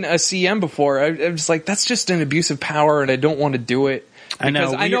CM before, I'm just like, that's just an abuse of power, and I don't want to do it. I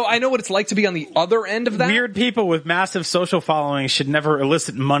know. Because I know what it's like to be on the other end of that. Weird people with massive social followings should never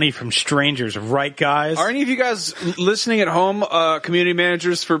elicit money from strangers, right, guys? Are any of you guys listening at home community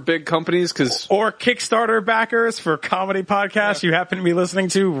managers for big companies? Or Kickstarter backers for comedy podcasts you happen to be listening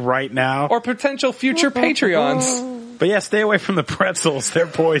to right now? Or potential future Patreons. But yeah, stay away from the pretzels. They're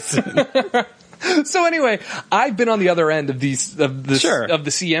poison. So anyway, I've been on the other end of the Sure.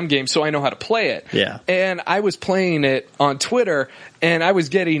 CM game, so I know how to play it. Yeah. And I was playing it on Twitter, and I was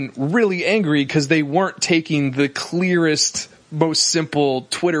getting really angry because they weren't taking the clearest, most simple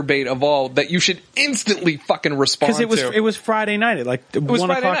Twitter bait of all that you should instantly fucking respond to. Because it was Friday night at like 1 Friday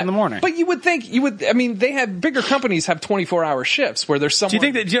o'clock night. in the morning. But you would think I mean, they have bigger companies have 24-hour shifts where there's someone. Do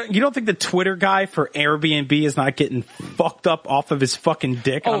you think that you don't think the Twitter guy for Airbnb is not getting fucked up off of his fucking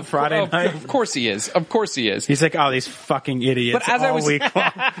dick on Friday night? Of course he is. Of course he is. He's like, oh, these fucking idiots But as I all was- week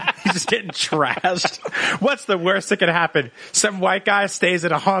long. He's just getting trashed. What's the worst that could happen? Some white guy stays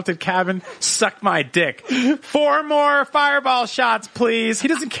at a haunted cabin, suck my dick. 4 more fireball shots, please. He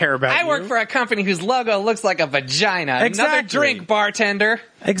doesn't care about I you. work for a company whose logo looks like a vagina. Another Exactly. drink, bartender.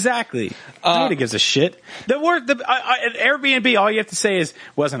 Exactly. Nobody gives a shit. At Airbnb, all you have to say is,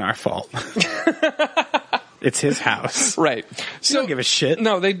 wasn't our fault. It's his house. Right. So don't give a shit.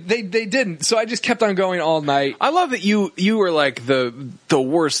 No, they didn't. So I just kept on going all night. I love that you were like the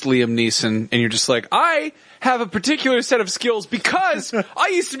worst Liam Neeson, and you're just like, I have a particular set of skills because I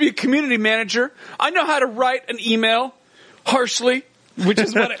used to be a community manager. I know how to write an email harshly, which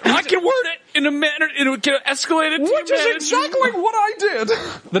is what I can word it in a manner it can escalate it to Which your is manager. exactly what I did.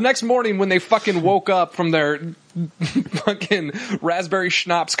 The next morning when they fucking woke up from their fucking raspberry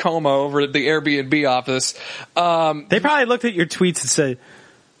schnapps coma over at the Airbnb office, They probably looked at your tweets and said,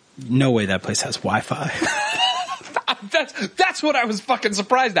 no way that place has Wi-Fi. that's what I was fucking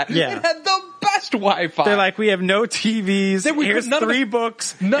surprised at. Yeah. It had the best Wi-Fi. They're like, we have no TVs. Here's none of 3 us-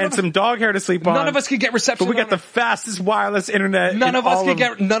 books none and of us- some dog hair to sleep on. None of us could get reception. But we got on the our- fastest wireless internet. None in of us all could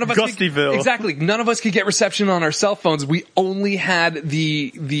get. None of us. Gustyville. Exactly. None of us could get reception on our cell phones. We only had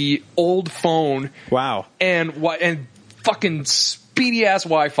the old phone. Wow. And fucking speedy ass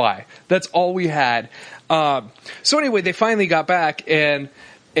Wi-Fi. That's all we had. So anyway, they finally got back and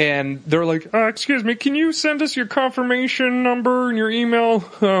they're like, excuse me, can you send us your confirmation number and your email?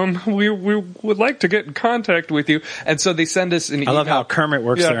 We would like to get in contact with you. And so they send us an email. I love how Kermit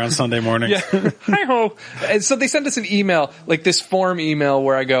works there on Sunday mornings. Yeah. Hi-ho. And so they send us an email, like this form email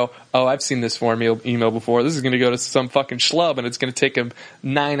where I go, oh, I've seen this form email before. This is going to go to some fucking schlub and it's going to take him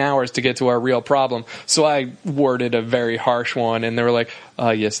 9 hours to get to our real problem. So I worded a very harsh one and they were like,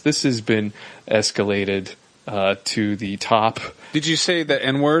 yes, this has been escalated to the top. Did you say the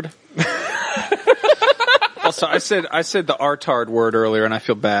N-word? Also, I said the artard word earlier, and I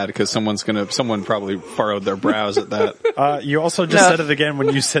feel bad because someone probably furrowed their brows at that. You also just said it again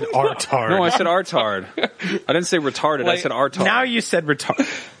when you said artard. No, I said artard. I didn't say retarded. I said artard. Now you said retarded.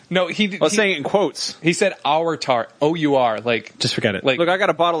 No, I was saying it in quotes. He said our tart. O-U-R. Like, just forget it. Like, look, I got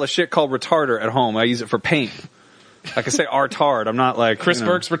a bottle of shit called retarder at home. I use it for paint. I can say artard. I'm not like Chris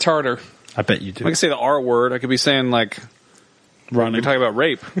Burke's retarder. I bet you do. I can say the R word. I could be saying like running. You're talking about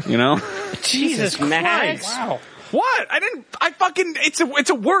rape, you know? Jesus Christ. Wow. What? It's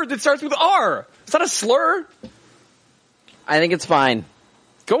a word that starts with R. It's not a slur. I think it's fine.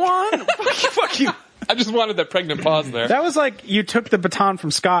 Go on. Fuck you. I just wanted that pregnant pause there. That was like you took the baton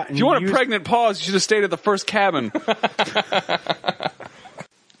from Scott. And if you want a pregnant pause, you should have stayed at the first cabin.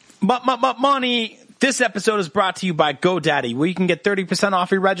 Money. This episode is brought to you by GoDaddy, where you can get 30%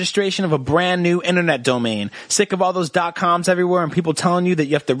 off your registration of a brand new internet domain. Sick of all those .coms everywhere and people telling you that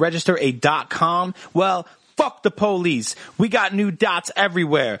you have to register a .com? Well, fuck the police. We got new dots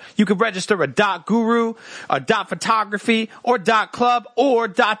everywhere. You can register a .guru, a .photography, or .club, or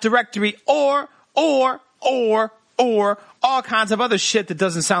 .directory, or all kinds of other shit that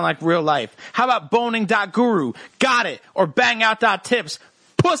doesn't sound like real life. How about boning.guru? Got it. Or bangout.tips.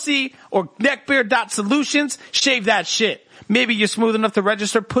 Pussy or neckbeard.solutions, shave that shit. Maybe you're smooth enough to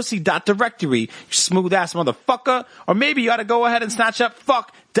register pussy.directory, you smooth ass motherfucker. Or maybe you ought to go ahead and snatch up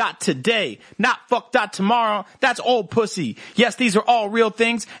fuck.today, not fuck.tomorrow. That's old pussy. Yes, these are all real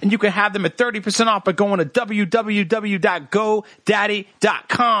things, and you can have them at 30% off by going to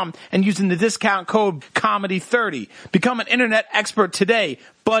www.godaddy.com and using the discount code comedy30. Become an internet expert today,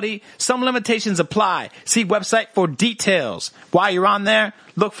 buddy. Some limitations apply. See website for details. While you're on there,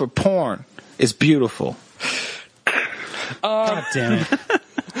 look for porn. It's beautiful. God damn it.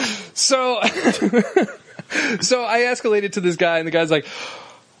 So I escalated to this guy, and the guy's like,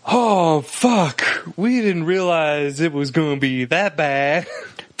 oh, fuck. We didn't realize it was going to be that bad.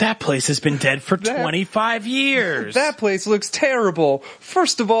 That place has been dead for 25 years. That place looks terrible.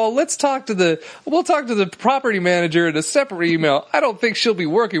 First of all, we'll talk to the property manager in a separate email. I don't think she'll be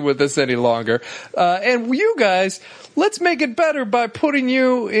working with us any longer. And you guys, let's make it better by putting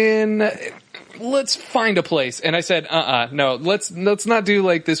you in... Let's find a place. And I said, no, let's not do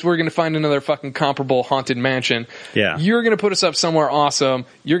like this. We're going to find another fucking comparable haunted mansion. Yeah. You're going to put us up somewhere awesome.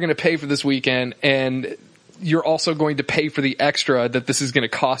 You're going to pay for this weekend, and you're also going to pay for the extra that this is going to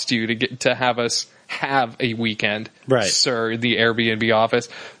cost you to have us have a weekend. Right. Sir, the Airbnb office.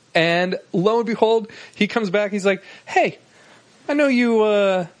 And lo and behold, he comes back. He's like, hey, I know you,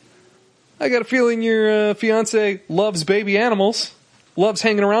 I got a feeling your fiance loves baby animals, loves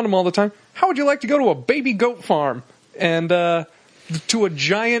hanging around them all the time. How would you like to go to a baby goat farm and to a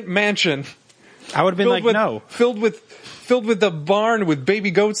giant mansion? I would have been like, no. Filled with the barn with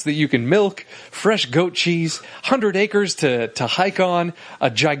baby goats that you can milk, fresh goat cheese, 100 acres to hike on, a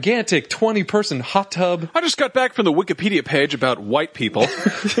gigantic 20-person hot tub. I just got back from the Wikipedia page about white people. Are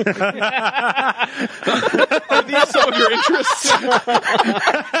these some of your interests?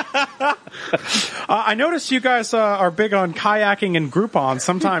 I noticed you guys are big on kayaking and Groupon,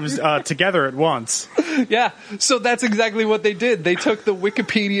 sometimes together at once. Yeah, so that's exactly what they did. They took the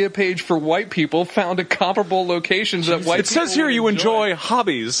Wikipedia page for white people, found a comparable locations that white it says here you enjoy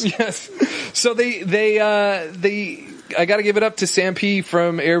hobbies. Yes. So they I got to give it up to Sam P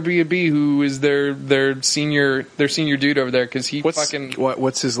from Airbnb, who is their senior dude over there, because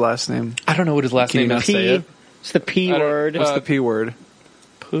what's his last name? I don't know what his last name is. Say it? It's the P word. What's the P word?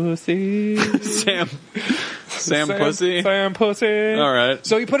 Pussy. Sam Pussy. Sam Pussy. All right.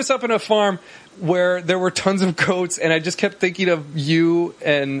 So he put us up in a farm where there were tons of goats, and I just kept thinking of you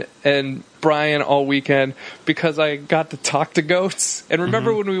and Brian all weekend because I got to talk to goats. And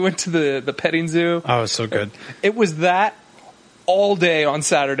remember when we went to the petting zoo? Oh, it was so good. It was that all day on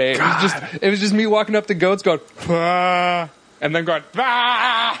Saturday. It was just me walking up to goats going, ah, and then going,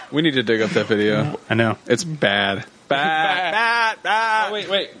 ah. We need to dig up that video. I know. It's bad. Bad. Oh,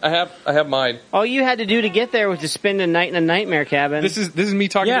 wait. I have mine. All you had to do to get there was to spend a night in a nightmare cabin. This is me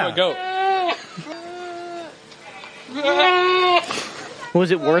talking to a goat.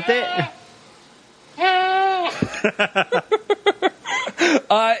 Was it worth it?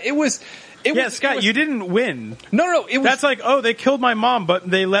 It was, Scott, you didn't win. No, it was. That's like, oh, they killed my mom, but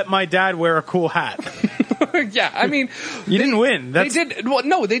they let my dad wear a cool hat. Yeah, I mean, you didn't win. They did. Well,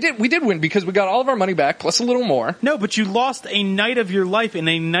 no, they did. We did win because we got all of our money back plus a little more. No, but you lost a night of your life in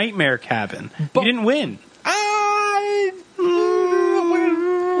a nightmare cabin. You didn't win.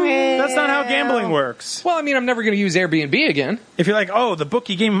 That's not how gambling works. Well, I mean, I'm never going to use Airbnb again. If you're like, oh, the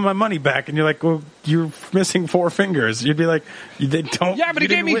bookie gave me my money back, and you're like, well, you're missing 4 fingers, you'd be like, they don't. Yeah, but he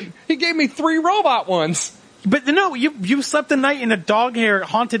gave me 3 robot ones. But no, you slept the night in a dog hair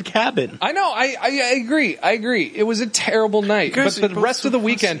haunted cabin. I know. I agree. It was a terrible night. But the rest of the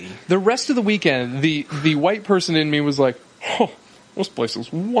weekend, the white person in me was like, oh, this place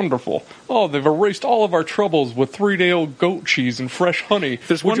is wonderful. Oh, they've erased all of our troubles with 3-day-old goat cheese and fresh honey.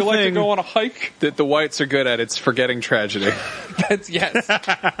 Would you like to go on a hike? That the whites are good at, it's forgetting tragedy. Yes.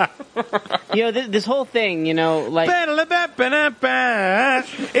 This whole thing, like...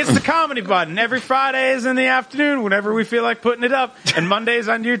 It's the comedy button. Every Fridays in the afternoon whenever we feel like putting it up. And Mondays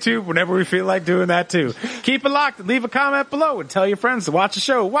on YouTube whenever we feel like doing that too. Keep it locked. Leave a comment below and tell your friends to watch the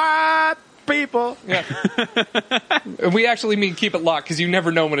show. What? People. Yeah. We actually mean keep it locked because you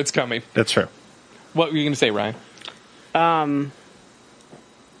never know when it's coming. That's true. What were you going to say, Ryan? I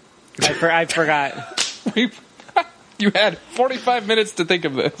forgot. You had 45 minutes to think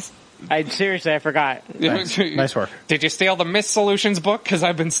of this. I forgot. Nice work. Did you steal the Myth Solutions book? Because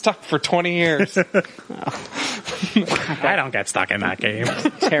I've been stuck for 20 years. I don't get stuck in that game.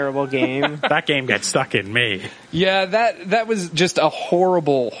 Terrible game. That game gets stuck in me. Yeah, that was just a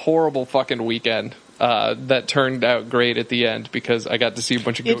horrible, horrible fucking weekend. That turned out great at the end because I got to see a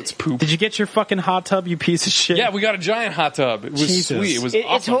bunch of goats poop. Did you get your fucking hot tub, you piece of shit? Yeah, we got a giant hot tub. It was Jesus. sweet. It was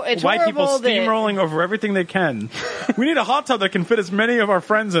awesome. It's White people horrible steamrolling over everything they can. We need a hot tub that can fit as many of our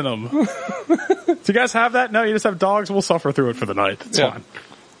friends in them. Do you guys have that? No, you just have dogs. We'll suffer through it for the night. It's fine.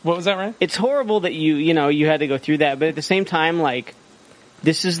 What was that, Ryan? It's horrible that you had to go through that, but at the same time, like,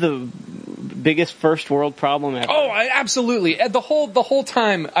 this is the biggest first world problem ever. Oh, absolutely. The whole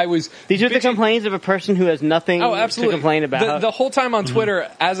time I was... These are the complaints of a person who has nothing to complain about. The whole time on Twitter,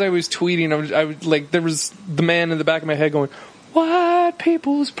 as I was tweeting, I was like, there was the man in the back of my head going, white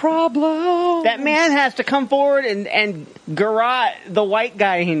people's problem. That man has to come forward and garrote the white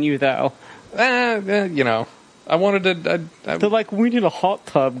guy in you, though. I wanted to... They're like, we need a hot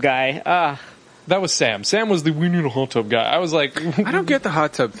tub guy. That was Sam. Sam was the we need a hot tub guy. I was like... I don't get the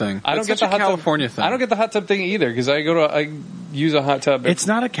hot tub thing. I don't get the hot California thing. I don't get the hot tub thing either because I use a hot tub. It's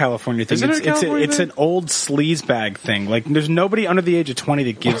not a California thing. It's an old sleaze bag thing. Like, there's nobody under the age of 20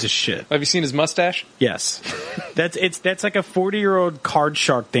 that gives a shit. Have you seen his mustache? Yes. That's like a 40-year-old card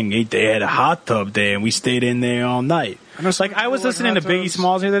shark thing. They had a hot tub there, and we stayed in there all night. I was listening to Biggie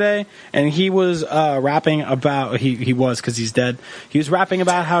Smalls the other day, and he was rapping about he was because he's dead. He was rapping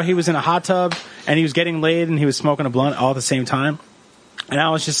about how he was in a hot tub and he was getting laid and he was smoking a blunt all at the same time. And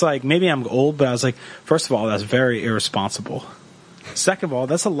I was just like, maybe I'm old, but I was like, first of all, that's very irresponsible. Second of all,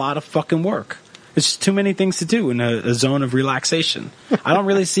 that's a lot of fucking work. It's just too many things to do in a zone of relaxation. I don't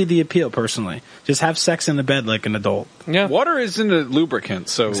really see the appeal personally. Just have sex in the bed like an adult. Yeah, water isn't a lubricant,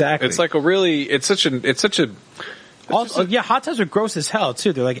 so exactly. It's like it's such a. Also, hot tubs are gross as hell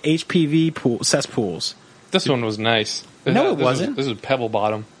too. They're like HPV cesspools. This one was nice. No, it wasn't. This was pebble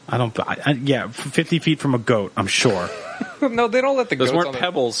bottom. 50 feet from a goat, I'm sure. No, they don't let the goats. Those weren't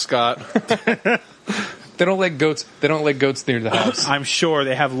pebbles, Scott. They don't let goats. They don't let goats near the house. I'm sure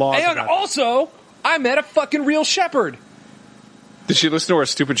they have laws. And also, I met a fucking real shepherd. Did she listen to our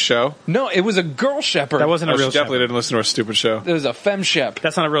stupid show? No, it was a girl shepherd. That wasn't a real shepherd. She definitely didn't listen to our stupid show. It was a femme shep.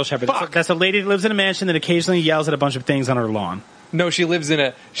 That's not a real shepherd. Fuck. That's a lady that lives in a mansion that occasionally yells at a bunch of things on her lawn. No, she lives in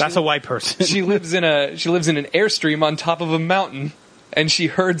a... That's a white person. She lives in an airstream on top of a mountain, and she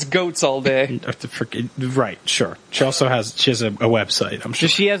herds goats all day. Right, sure. She has a website, I'm sure.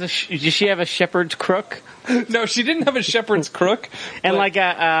 Does she have a shepherd's crook? No, she didn't have a shepherd's crook. And like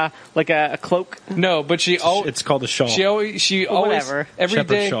a cloak? No, but it's called a shawl. She always whatever.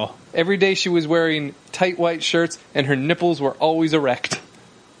 Every day she was wearing tight white shirts, and her nipples were always erect.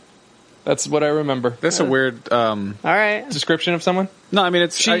 That's what I remember. That's a weird all right. description of someone. No, I mean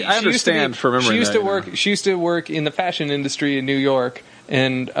I understand for remembering. She used to work in the fashion industry in New York,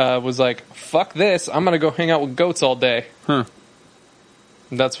 and was like, "Fuck this! I'm gonna go hang out with goats all day." Huh.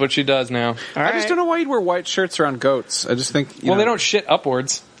 That's what she does now. I just don't know why you'd wear white shirts around goats. I just think. They don't shit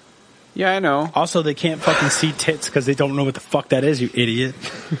upwards. Yeah, I know. Also, they can't fucking see tits because they don't know what the fuck that is. You idiot.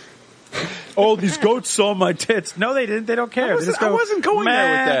 Oh, these goats saw my tits. No, they didn't. They don't care. I wasn't going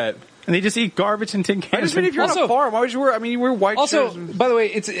there with that. And they just eat garbage and tin cans. I just mean, if you're on a farm, why would you wear? I mean, you wear white shirts. Also, by the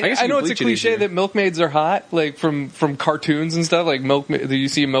way, I know it's a cliche that milkmaids are hot, like from cartoons and stuff. Like milkmaid, you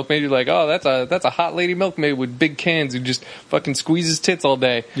see a milkmaid, you're like, oh, that's a hot lady milkmaid with big cans who just fucking squeezes tits all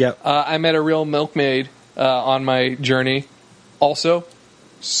day. Yep. I met a real milkmaid on my journey. Also,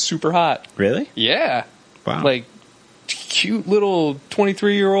 super hot. Really? Yeah. Wow. Like cute little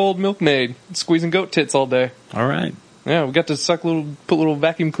 23-year-old milkmaid squeezing goat tits all day. All right. Yeah, we got to put little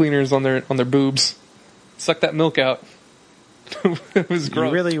vacuum cleaners on their boobs, suck that milk out. It was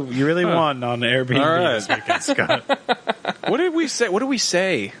gross. You really won on Airbnb this weekend, Scott. What did we say? What do we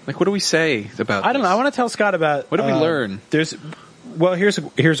say? Like, what do we say about? I don't know. this? I want to tell Scott about. What did we learn?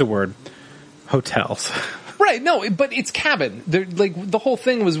 Here's a word. Hotels. Right, no, but it's cabin. Like, the whole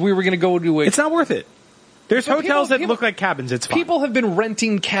thing was we were going to go to a... It's not worth it. There's But hotels people- that look like cabins. It's fine. People have been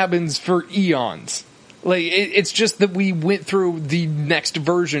renting cabins for eons. Like, it's just that we went through the next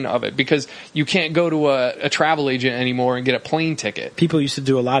version of it because you can't go to a travel agent anymore and get a plane ticket. People used to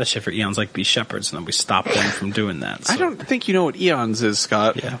do a lot of shit for eons, like be shepherds, and then we stopped them from doing that. So. I don't think you know what eons is,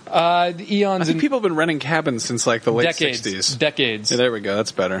 Scott. Yeah. The eons I think and people have been renting cabins since like the late decades. 60s. Decades. Yeah, there we go.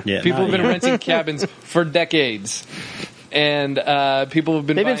 That's better. Yeah, People have been yeah. renting cabins for decades. And people have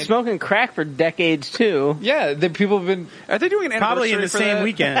been They've buying, been smoking crack for decades too. Yeah, people have been... Are they doing an Probably in the anniversary for same that?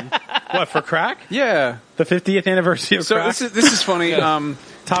 weekend. What, for crack? Yeah. The 50th anniversary of So crack? this is funny.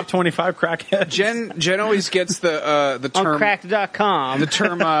 Top 25 crackheads. Jen always gets the On term cracked.com. the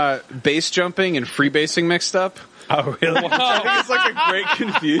term base jumping and freebasing mixed up. Oh, really? I think it's like a great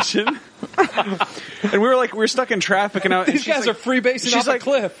confusion. And we were stuck in traffic, and These guys are freebasing off a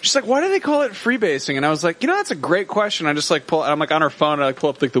cliff. She's like, "Why do they call it freebasing?" And I was like, "That's a great question." I just like pull. I'm like on her phone, and I pull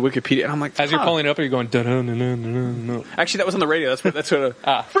up like the Wikipedia, and I'm like, As you're pulling up, are you going... dun-dun-dun-dun-dun-dun? Actually, that was on the radio. That's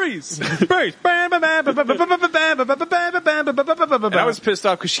what. Freeze. Freeze. And I was pissed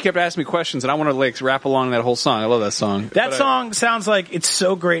off because she kept asking me questions, and I want to like rap along that whole song. I love that song. That song sounds like it's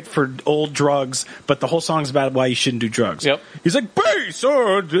so great for old drugs, but the whole song's about why you shouldn't do drugs. Yep. He's like, bass,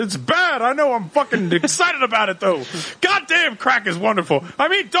 it's bad. I know I'm fucking excited about it, though. Goddamn, crack is wonderful. I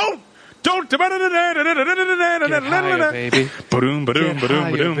mean, don't. Get higher, baby. Ba-doom, ba-doom, Get ba-doom,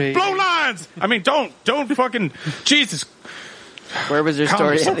 higher, ba-doom. baby. Blow lines. I mean, don't fucking, Jesus. Where was your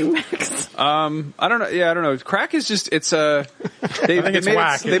story yourself. heading, Max? I don't know. Yeah, I don't know. Crack is just it's they think it's made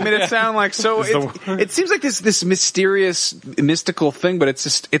whack. they made it sound like so. It seems like this mysterious mystical thing, but it's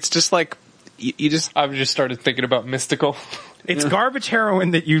just like you just. I've just started thinking about mystical. It's garbage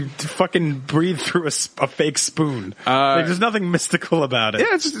heroin that you fucking breathe through a fake spoon. Like, there's nothing mystical about it.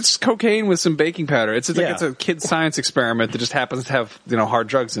 Yeah, it's cocaine with some baking powder. It's like Yeah. it's a kid's science experiment that just happens to have hard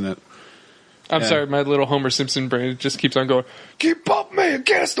drugs in it. I'm sorry, my little Homer Simpson brain just keeps on going, keep up me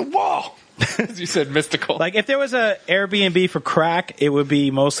against the wall. As you said, mystical. Like, if there was a Airbnb for crack, it would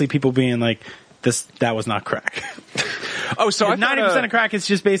be mostly people being like, that was not crack. Oh, so 90% of crack is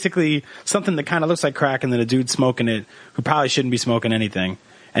just basically something that kind of looks like crack, and then a dude smoking it who probably shouldn't be smoking anything,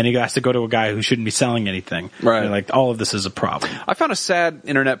 and he has to go to a guy who shouldn't be selling anything. Right. And like, all of this is a problem. I found a sad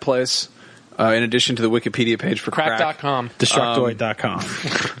internet place in addition to the Wikipedia page for crack. Crack.com. Destructoid.com.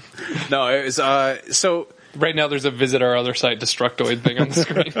 No, it was so. Right now there's a visit our other site, Destructoid thing on the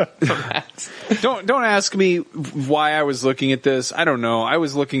screen for Max. Don't ask me why I was looking at this. I don't know. I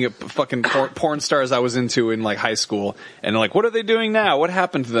was looking at fucking porn stars I was into in like high school, and like, what are they doing now? What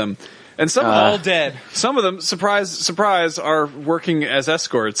happened to them? And some All dead. Some of them, surprise, surprise, are working as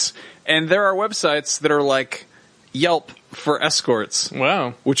escorts, and there are websites that are like Yelp for escorts.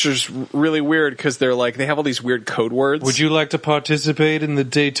 Wow. Which is really weird because they're like they have all these weird code words. Would you like to participate in the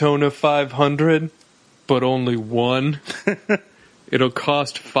Daytona 500? But only one? It'll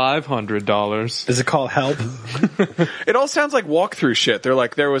cost $500. Is it called Help? It all sounds like walkthrough shit. They're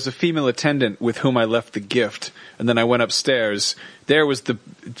like, there was a female attendant with whom I left the gift, and then I went upstairs. There was the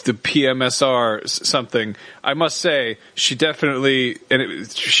PMSR something. I must say, she definitely, and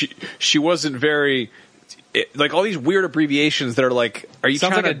she wasn't very. Like all these weird abbreviations that are like, are you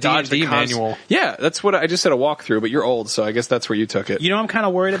Sounds trying like to a dodge D&D the manual? Yeah, that's what I just said a walkthrough, but you're old, so I guess that's where you took it. You know, I'm kind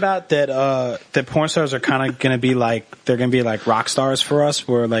of worried about that porn stars are kind of going to be like, they're going to be like rock stars for us,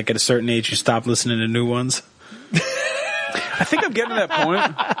 where like at a certain age you stop listening to new ones. I think I'm getting to that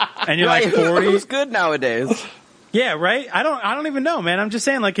point. And you're like 40. Who's good nowadays? Yeah, right? I don't even know, man. I'm just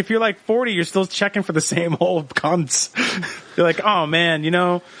saying, like, if you're like 40, you're still checking for the same old cunts. You're like, oh man,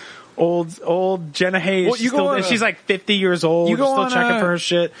 old Jenna Hayes. Well, she's like 50 years old. You You're go still on, checking for her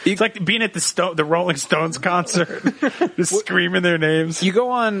shit. It's like being at the Rolling Stones concert, just screaming their names. You go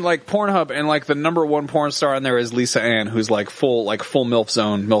on like Pornhub and like the number one porn star on there is Lisa Ann, who's like full MILF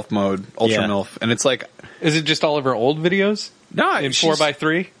zone, MILF mode, ultra MILF, and it's like, Is it just all of her old videos? no, In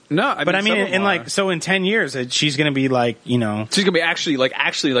 4x3? No, But I mean, some of them in are. like, so in 10 years, she's gonna be like, she's gonna be actually like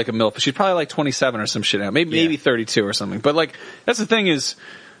a MILF. She's probably like 27 or some shit now, maybe 32 or something. But like, that's the thing is,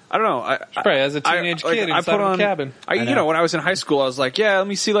 I don't know. Probably as a teenage kid inside of a cabin. When I was in high school, I was like, yeah, let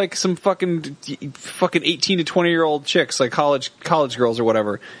me see like some fucking 18 to 20-year-old chicks, like college girls or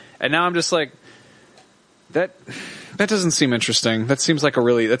whatever. And now I'm just like, that doesn't seem interesting. That seems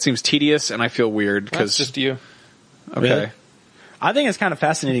tedious, and I feel weird That's because just you. okay. Really? I think it's kind of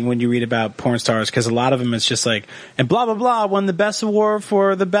fascinating when you read about porn stars because a lot of them it's just like, and blah, blah, blah won the best award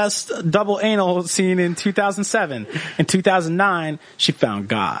for the best double anal scene in 2007. In 2009, she found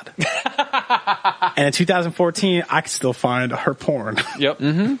God. And in 2014, I could still find her porn. Yep.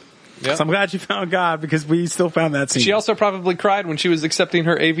 Mm-hmm. Yep. So I'm glad you found God because we still found that scene. She also probably cried when she was accepting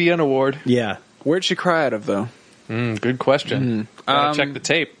her AVN award. Yeah. Where'd she cry out of, though? Good question. Gotta check the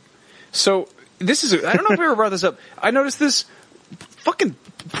tape. So, this is... I don't know if we ever brought this up. I noticed this... Fucking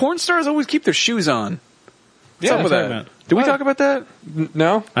porn stars always keep their shoes on. What's up with that? Did we talk about that?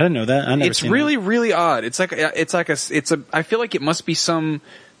 No? I didn't know that. I never It's seen really, that. really odd. It's a... I feel like it must be some...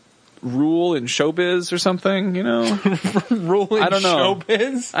 rule in showbiz or something, you know? Rule in I don't know.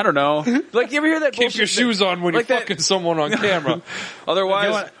 showbiz? I don't know. Like, you ever hear that Keep bullshit your shoes on when like you're that- fucking someone on camera.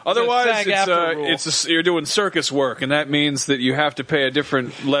 Otherwise, SAG-AFTRA rule. you're doing circus work, and that means that you have to pay a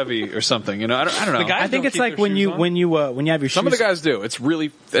different levy or something. You know, I don't know. The guys I think don't it's keep like their when shoes you on. when you have your Some of shoes. the guys do. It's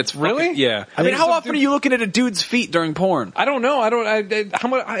really Really? fucking, yeah. I mean, think how some often are you looking at a dude's feet during porn? I don't know.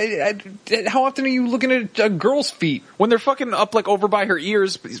 How often are you looking at a girl's feet? When they're fucking up like over by her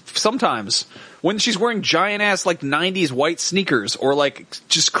ears, sometimes. When she's wearing giant ass like 90s white sneakers or like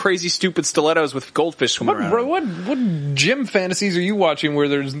just crazy stupid stilettos with goldfish swimming around. What gym fantasies are you watching where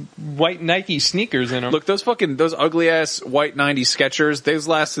there's white Nike sneakers in them? Look, those ugly ass white 90s Skechers, those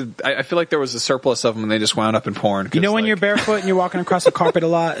lasted, I feel like there was a surplus of them and they just wound up in porn. You know when like, you're barefoot and you're walking across the carpet a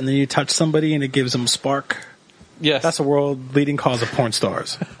lot and then you touch somebody and it gives them a spark? Yes. That's a world-leading cause of porn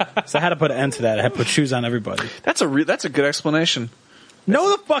stars. So I had to put an end to that. I had to put shoes on everybody. That's a good explanation.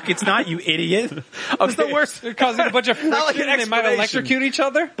 No, the fuck it's not, you idiot. That's the worst. They're causing a bunch of friction like an and they might explanation. electrocute each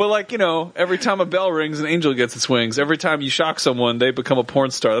other? But like, you know, every time a bell rings, an angel gets its wings. Every time you shock someone, they become a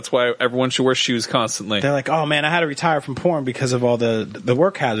porn star. That's why everyone should wear shoes constantly. They're like, oh man, I had to retire from porn because of all the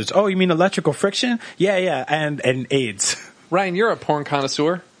work hazards. Oh, you mean electrical friction? Yeah, and AIDS. Ryan, you're a porn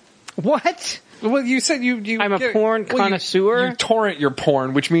connoisseur. What? Well, you said you I'm a porn connoisseur? You torrent your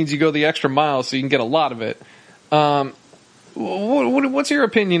porn, which means you go the extra mile so you can get a lot of it. What's your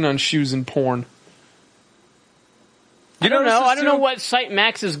opinion on shoes and porn? I don't know. I don't know what site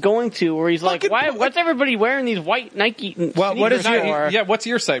Max is going to where he's like, what's everybody wearing these white Nike Well, what is sneakers your- for? Yeah, what's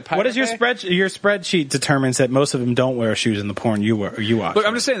your site? What is your Pirate Bay? your spreadsheet determines that most of them don't wear shoes in the porn you watch. Look,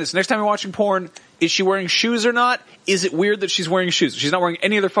 I'm just saying this. Next time you're watching porn, is she wearing shoes or not? Is it weird that she's wearing shoes? She's not wearing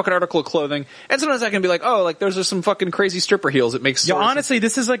any other fucking article of clothing. And sometimes I can be like, oh, like those are some fucking crazy stripper heels. It makes Yo, sense. honestly,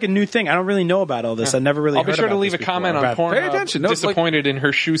 this is like a new thing. I don't really know about all this. I never really I'll be heard sure to about leave a this before. comment on About- Pornhub. Pay attention. No, it's like- Disappointed in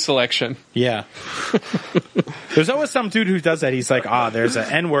her shoe selection. Yeah. There's always some dude who does that. He's like, there's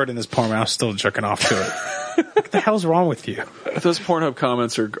an N-word in this porn, and I'm still jerking off to it. What the hell's wrong with you? Those Pornhub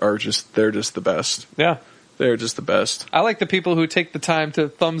comments are just the best. Yeah. They're just the best. I like the people who take the time to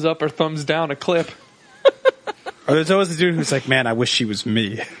thumbs up or thumbs down a clip. Or there's always the dude who's like, man, I wish she was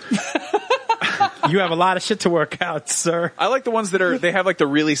me. You have a lot of shit to work out, sir. I like the ones that they have like the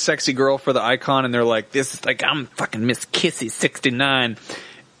really sexy girl for the icon and they're like, this is like, I'm fucking Miss Kissy 69.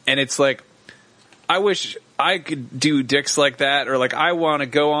 And it's like, I wish I could do dicks like that, or like I want to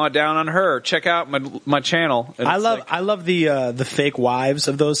go on down on her. Check out my channel. And I it's love the fake wives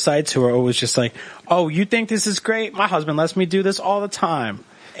of those sites who are always just like, oh, you think this is great? My husband lets me do this all the time.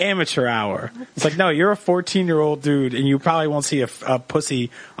 Amateur hour. It's like, no, you're a 14-year-old dude, and you probably won't see a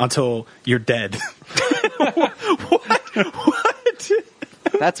pussy until you're dead. What?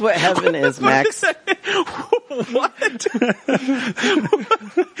 That's what heaven is, Max. What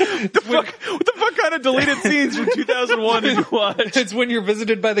the fuck kind of deleted scenes from 2001 did you watch? It's when you're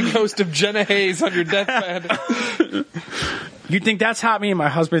visited by the ghost of Jenna Hayes on your deathbed. You think that's hot? Me and my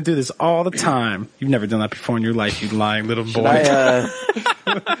husband do this all the time. You've never done that before in your life, you lying little boy.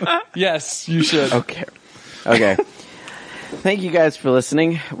 Yes, you should. Okay. Thank you guys for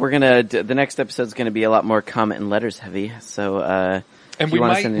listening. We're gonna the next episode's gonna be a lot more comment and letters heavy. So and we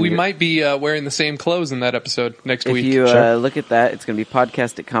might be wearing the same clothes in that episode next week. If you look at that, it's going to be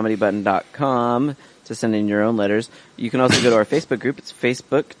podcast@comedybutton.com to send in your own letters. You can also go to our Facebook group. It's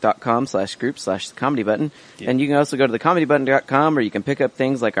facebook.com/group/comedybutton. Yeah. And you can also go to thecomedybutton.com where you can pick up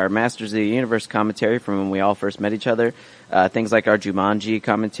things like our Masters of the Universe commentary from when we all first met each other. Things like our Jumanji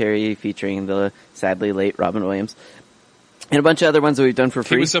commentary featuring the sadly late Robin Williams. And a bunch of other ones that we've done for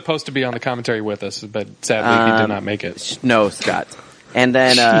free. He was supposed to be on the commentary with us, but sadly he did not make it. No, Scott. And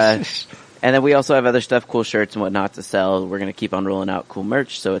then we also have other stuff, cool shirts and whatnot to sell. We're going to keep on rolling out cool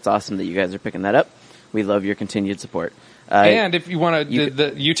merch, so it's awesome that you guys are picking that up. We love your continued support. And if you want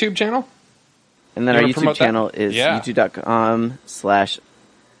the YouTube channel? And then our YouTube channel is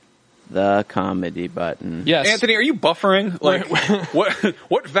youtube.com/thecomedybutton. Yes. Anthony, are you buffering? Like,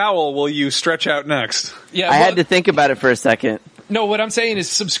 what vowel will you stretch out next? Yeah, I had to think about it for a second. No, what I'm saying is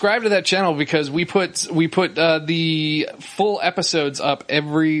subscribe to that channel because we put the full episodes up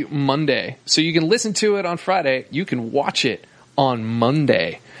every Monday, so you can listen to it on Friday. You can watch it on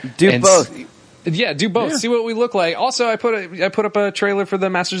Monday. Do both. Yeah, do both. Yeah. See what we look like. Also, I put up a trailer for the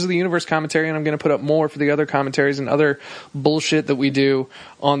Masters of the Universe commentary, and I'm going to put up more for the other commentaries and other bullshit that we do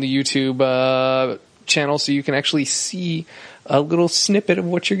on the YouTube channel, so you can actually see a little snippet of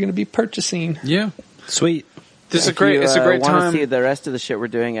what you're going to be purchasing. Yeah. Sweet. It's a great want time. to see the rest of the shit we're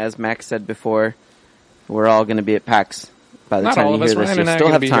doing, as Max said before, we're all going to be at PAX. By the Not time all you of us. hear this, Ryan you'll and I are still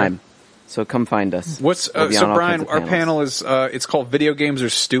gonna have be time. here. So come find us. What's We'll be so on all Brian? kinds of Our panels. panel is it's called "Video Games Are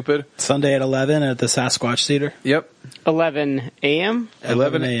Stupid." Sunday at 11 at the Sasquatch Theater. Yep. 11 a.m.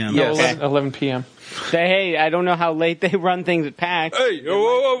 11 a.m. Yes. No, 11 p.m. Hey, I don't know how late they run things at PAX. Hey,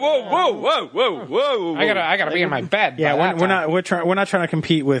 whoa! I gotta be in my bed. Yeah, by we're that time. not trying to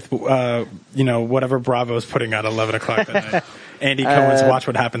compete with whatever Bravo's putting out 11 o'clock that night. Andy Cohen's Watch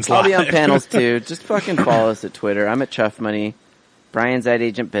What Happens Live. I'll be on panels too. Just fucking follow us at Twitter. I'm at Chuff Money. Brian's at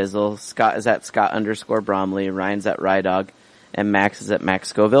Agent Bizzle. Scott is at Scott_Bromley. Ryan's at Rydog. And Max is at Max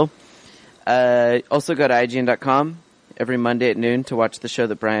Scoville. Also go to IGN.com every Monday at noon to watch the show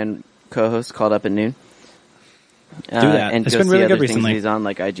that Brian co-hosts called Up at Noon. Do that. And It's go been see really other good things recently. he's on,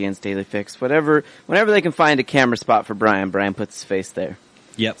 like IGN's Daily Fix. Whenever they can find a camera spot for Brian puts his face there.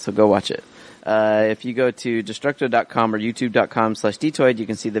 Yep. So go watch it. If you go to Destructo.com or YouTube.com/Detoid, you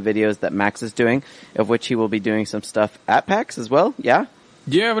can see the videos that Max is doing, of which he will be doing some stuff at PAX as well. Yeah?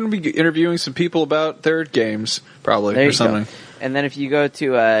 Yeah, I'm going to be interviewing some people about their games, probably, There or you something. go. And then if you go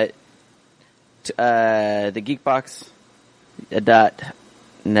to the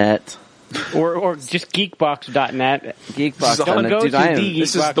Geekbox.net, Or just geekbox.net. Geekbox.net, Don't go dude, to I am- the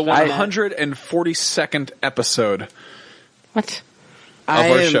This is the Geekbox.net. 142nd episode What? of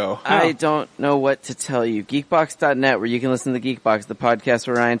our show. I don't know what to tell you. Geekbox.net, where you can listen to Geekbox, the podcast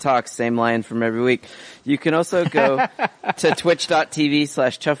where Ryan talks, same line from every week. You can also go to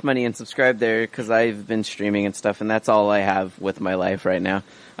twitch.tv/chuffmoney and subscribe there, because I've been streaming and stuff, and that's all I have with my life right now.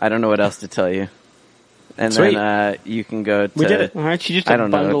 I don't know what else to tell you. And Sweet. then you can go to... We did it. Aren't you just I a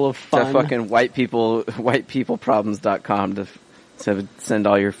don't bundle know, of fun? to fucking whitepeopleproblems.com to send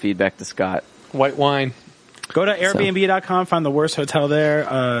all your feedback to Scott. White wine. Go to Airbnb.com, find the worst hotel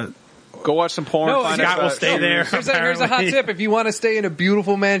there. Go watch some porn. No, find Scott out will about stay shoes. there. Here's a hot tip. If you want to stay in a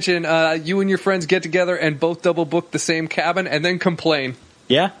beautiful mansion, you and your friends get together and both double book the same cabin and then complain.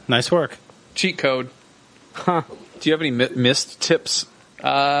 Yeah, nice work. Cheat code. Do you have any missed tips?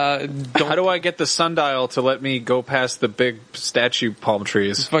 How do I get the sundial to let me go past the big statue palm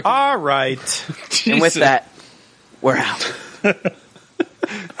trees? All right. And with that, we're out.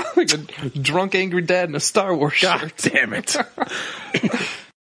 Like a drunk angry dad in a Star Wars shirt. Damn it.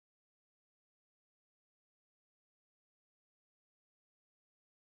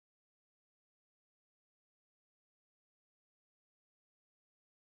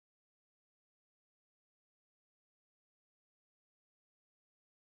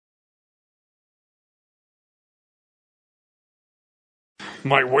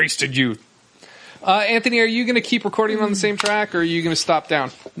 My wasted youth. Anthony, are you going to keep recording on the same track, or are you going to stop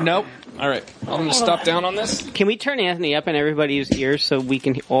down? Nope. All right. I'm going to stop down on this. Can we turn Anthony up in everybody's ears so we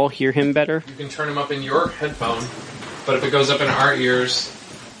can all hear him better? You can turn him up in your headphone, but if it goes up in our ears,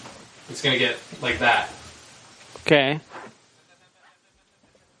 it's going to get like that. Okay.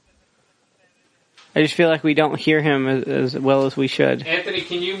 I just feel like we don't hear him as well as we should. Anthony,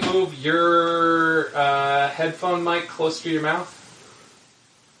 can you move your headphone mic closer to your mouth?